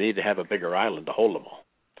 you need to have a bigger island to hold them all.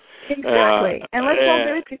 Exactly, and let's all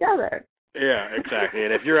do it together. Yeah, exactly.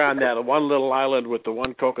 And if you're on that one little island with the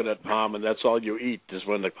one coconut palm and that's all you eat is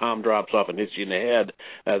when the palm drops off and hits you in the head,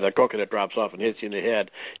 the coconut drops off and hits you in the head,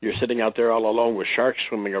 you're sitting out there all alone with sharks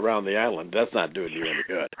swimming around the island. That's not doing you any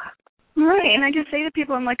good. Right, and I just say to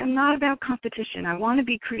people, I'm not about competition. I want to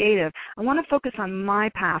be creative. I want to focus on my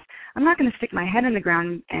path. I'm not going to stick my head in the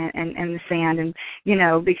ground and the sand and,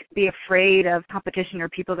 be afraid of competition or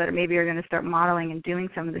people that maybe are going to start modeling and doing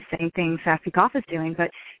some of the same things Sassy Golf is doing. But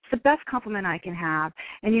it's the best compliment I can have.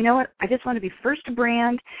 And you know what? I just want to be first to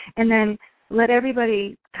brand and then let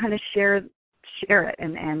everybody kind of share it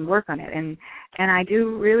and work on it. And I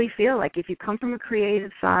do really feel like if you come from a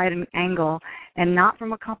creative side and angle and not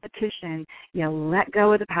from a competition, let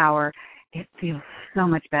go of the power, it feels so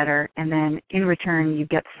much better. And then in return, you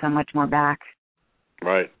get so much more back.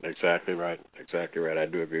 Right, exactly right. I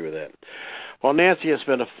do agree with that. Well, Nancy, it's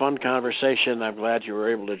been a fun conversation. I'm glad you were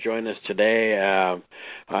able to join us today.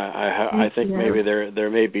 I think maybe there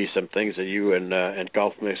may be some things that you and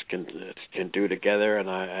Golf Mix can do together, and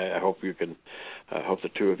I hope you can. I hope the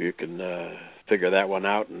two of you can figure that one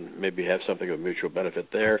out and maybe have something of mutual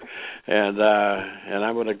benefit there. And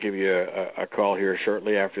I'm going to give you a call here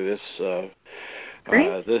shortly after this.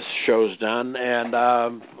 This show's done, and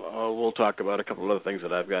we'll talk about a couple of other things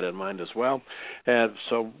that I've got in mind as well. And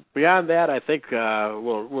so beyond that, I think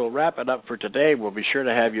we'll wrap it up for today. We'll be sure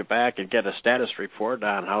to have you back and get a status report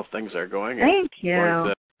on how things are going. Thank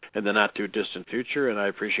you. In the not-too-distant future, and I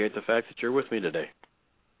appreciate the fact that you're with me today.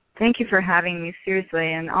 Thank you for having me,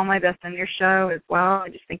 seriously, and all my best on your show as well. I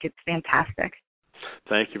just think it's fantastic.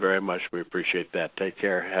 Thank you very much. We appreciate that. Take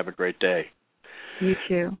care. Have a great day. You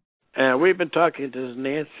too. And we've been talking to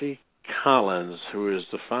Nancy Collins, who is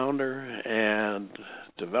the founder and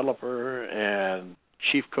developer and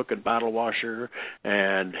chief cook and bottle washer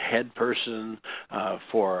and head person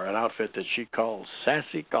for an outfit that she calls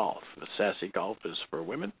Sassy Golf. Sassy Golf is for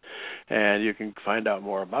women, and you can find out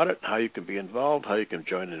more about it, how you can be involved, how you can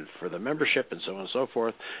join in for the membership, and so on and so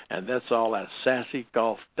forth, and that's all at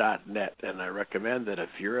sassygolf.net. And I recommend that if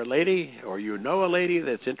you're a lady or you know a lady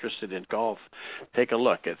that's interested in golf, take a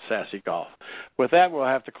look at Sassy Golf. With that, we'll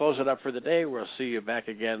have to close it up for the day. We'll see you back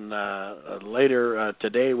again later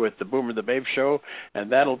today with the Boomer and the Babe Show, and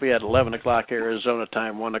that'll be at 11 o'clock Arizona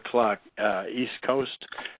time, 1 o'clock East Coast,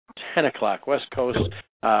 10 o'clock West Coast.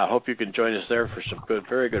 Hope you can join us there for some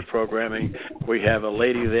very good programming. We have a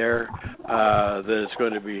lady there that is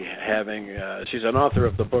going to be having, she's an author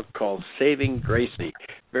of the book called Saving Gracie.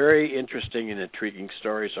 Very interesting and intriguing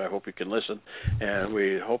story, so I hope you can listen. And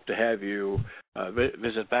we hope to have you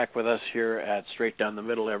visit back with us here at Straight Down the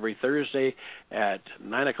Middle every Thursday at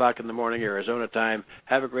 9 o'clock in the morning Arizona time.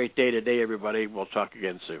 Have a great day today, everybody. We'll talk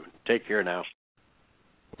again soon. Take care now.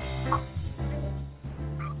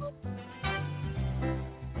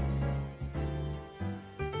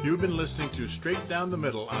 You've been listening to Straight Down the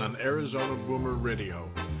Middle on Arizona Boomer Radio.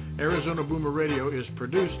 Arizona Boomer Radio is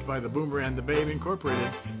produced by the Boomer and the Babe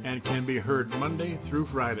Incorporated and can be heard Monday through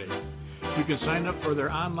Friday. You can sign up for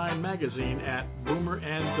their online magazine at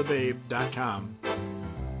boomerandthebabe.com.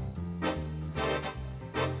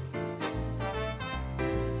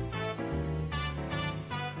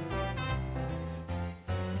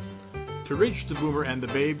 To reach the Boomer and the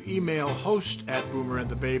Babe, email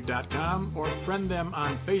host@boomerandthebabe.com or friend them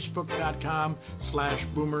on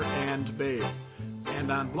facebook.com/boomerandbabe.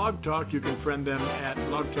 And on Blog Talk, you can friend them at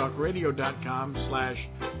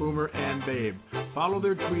blogtalkradio.com/boomerandbabe. Follow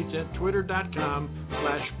their tweets at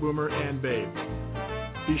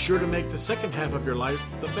twitter.com/boomerandbabe. Be sure to make the second half of your life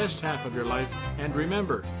the best half of your life. And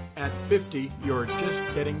remember, at 50, you're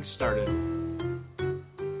just getting started.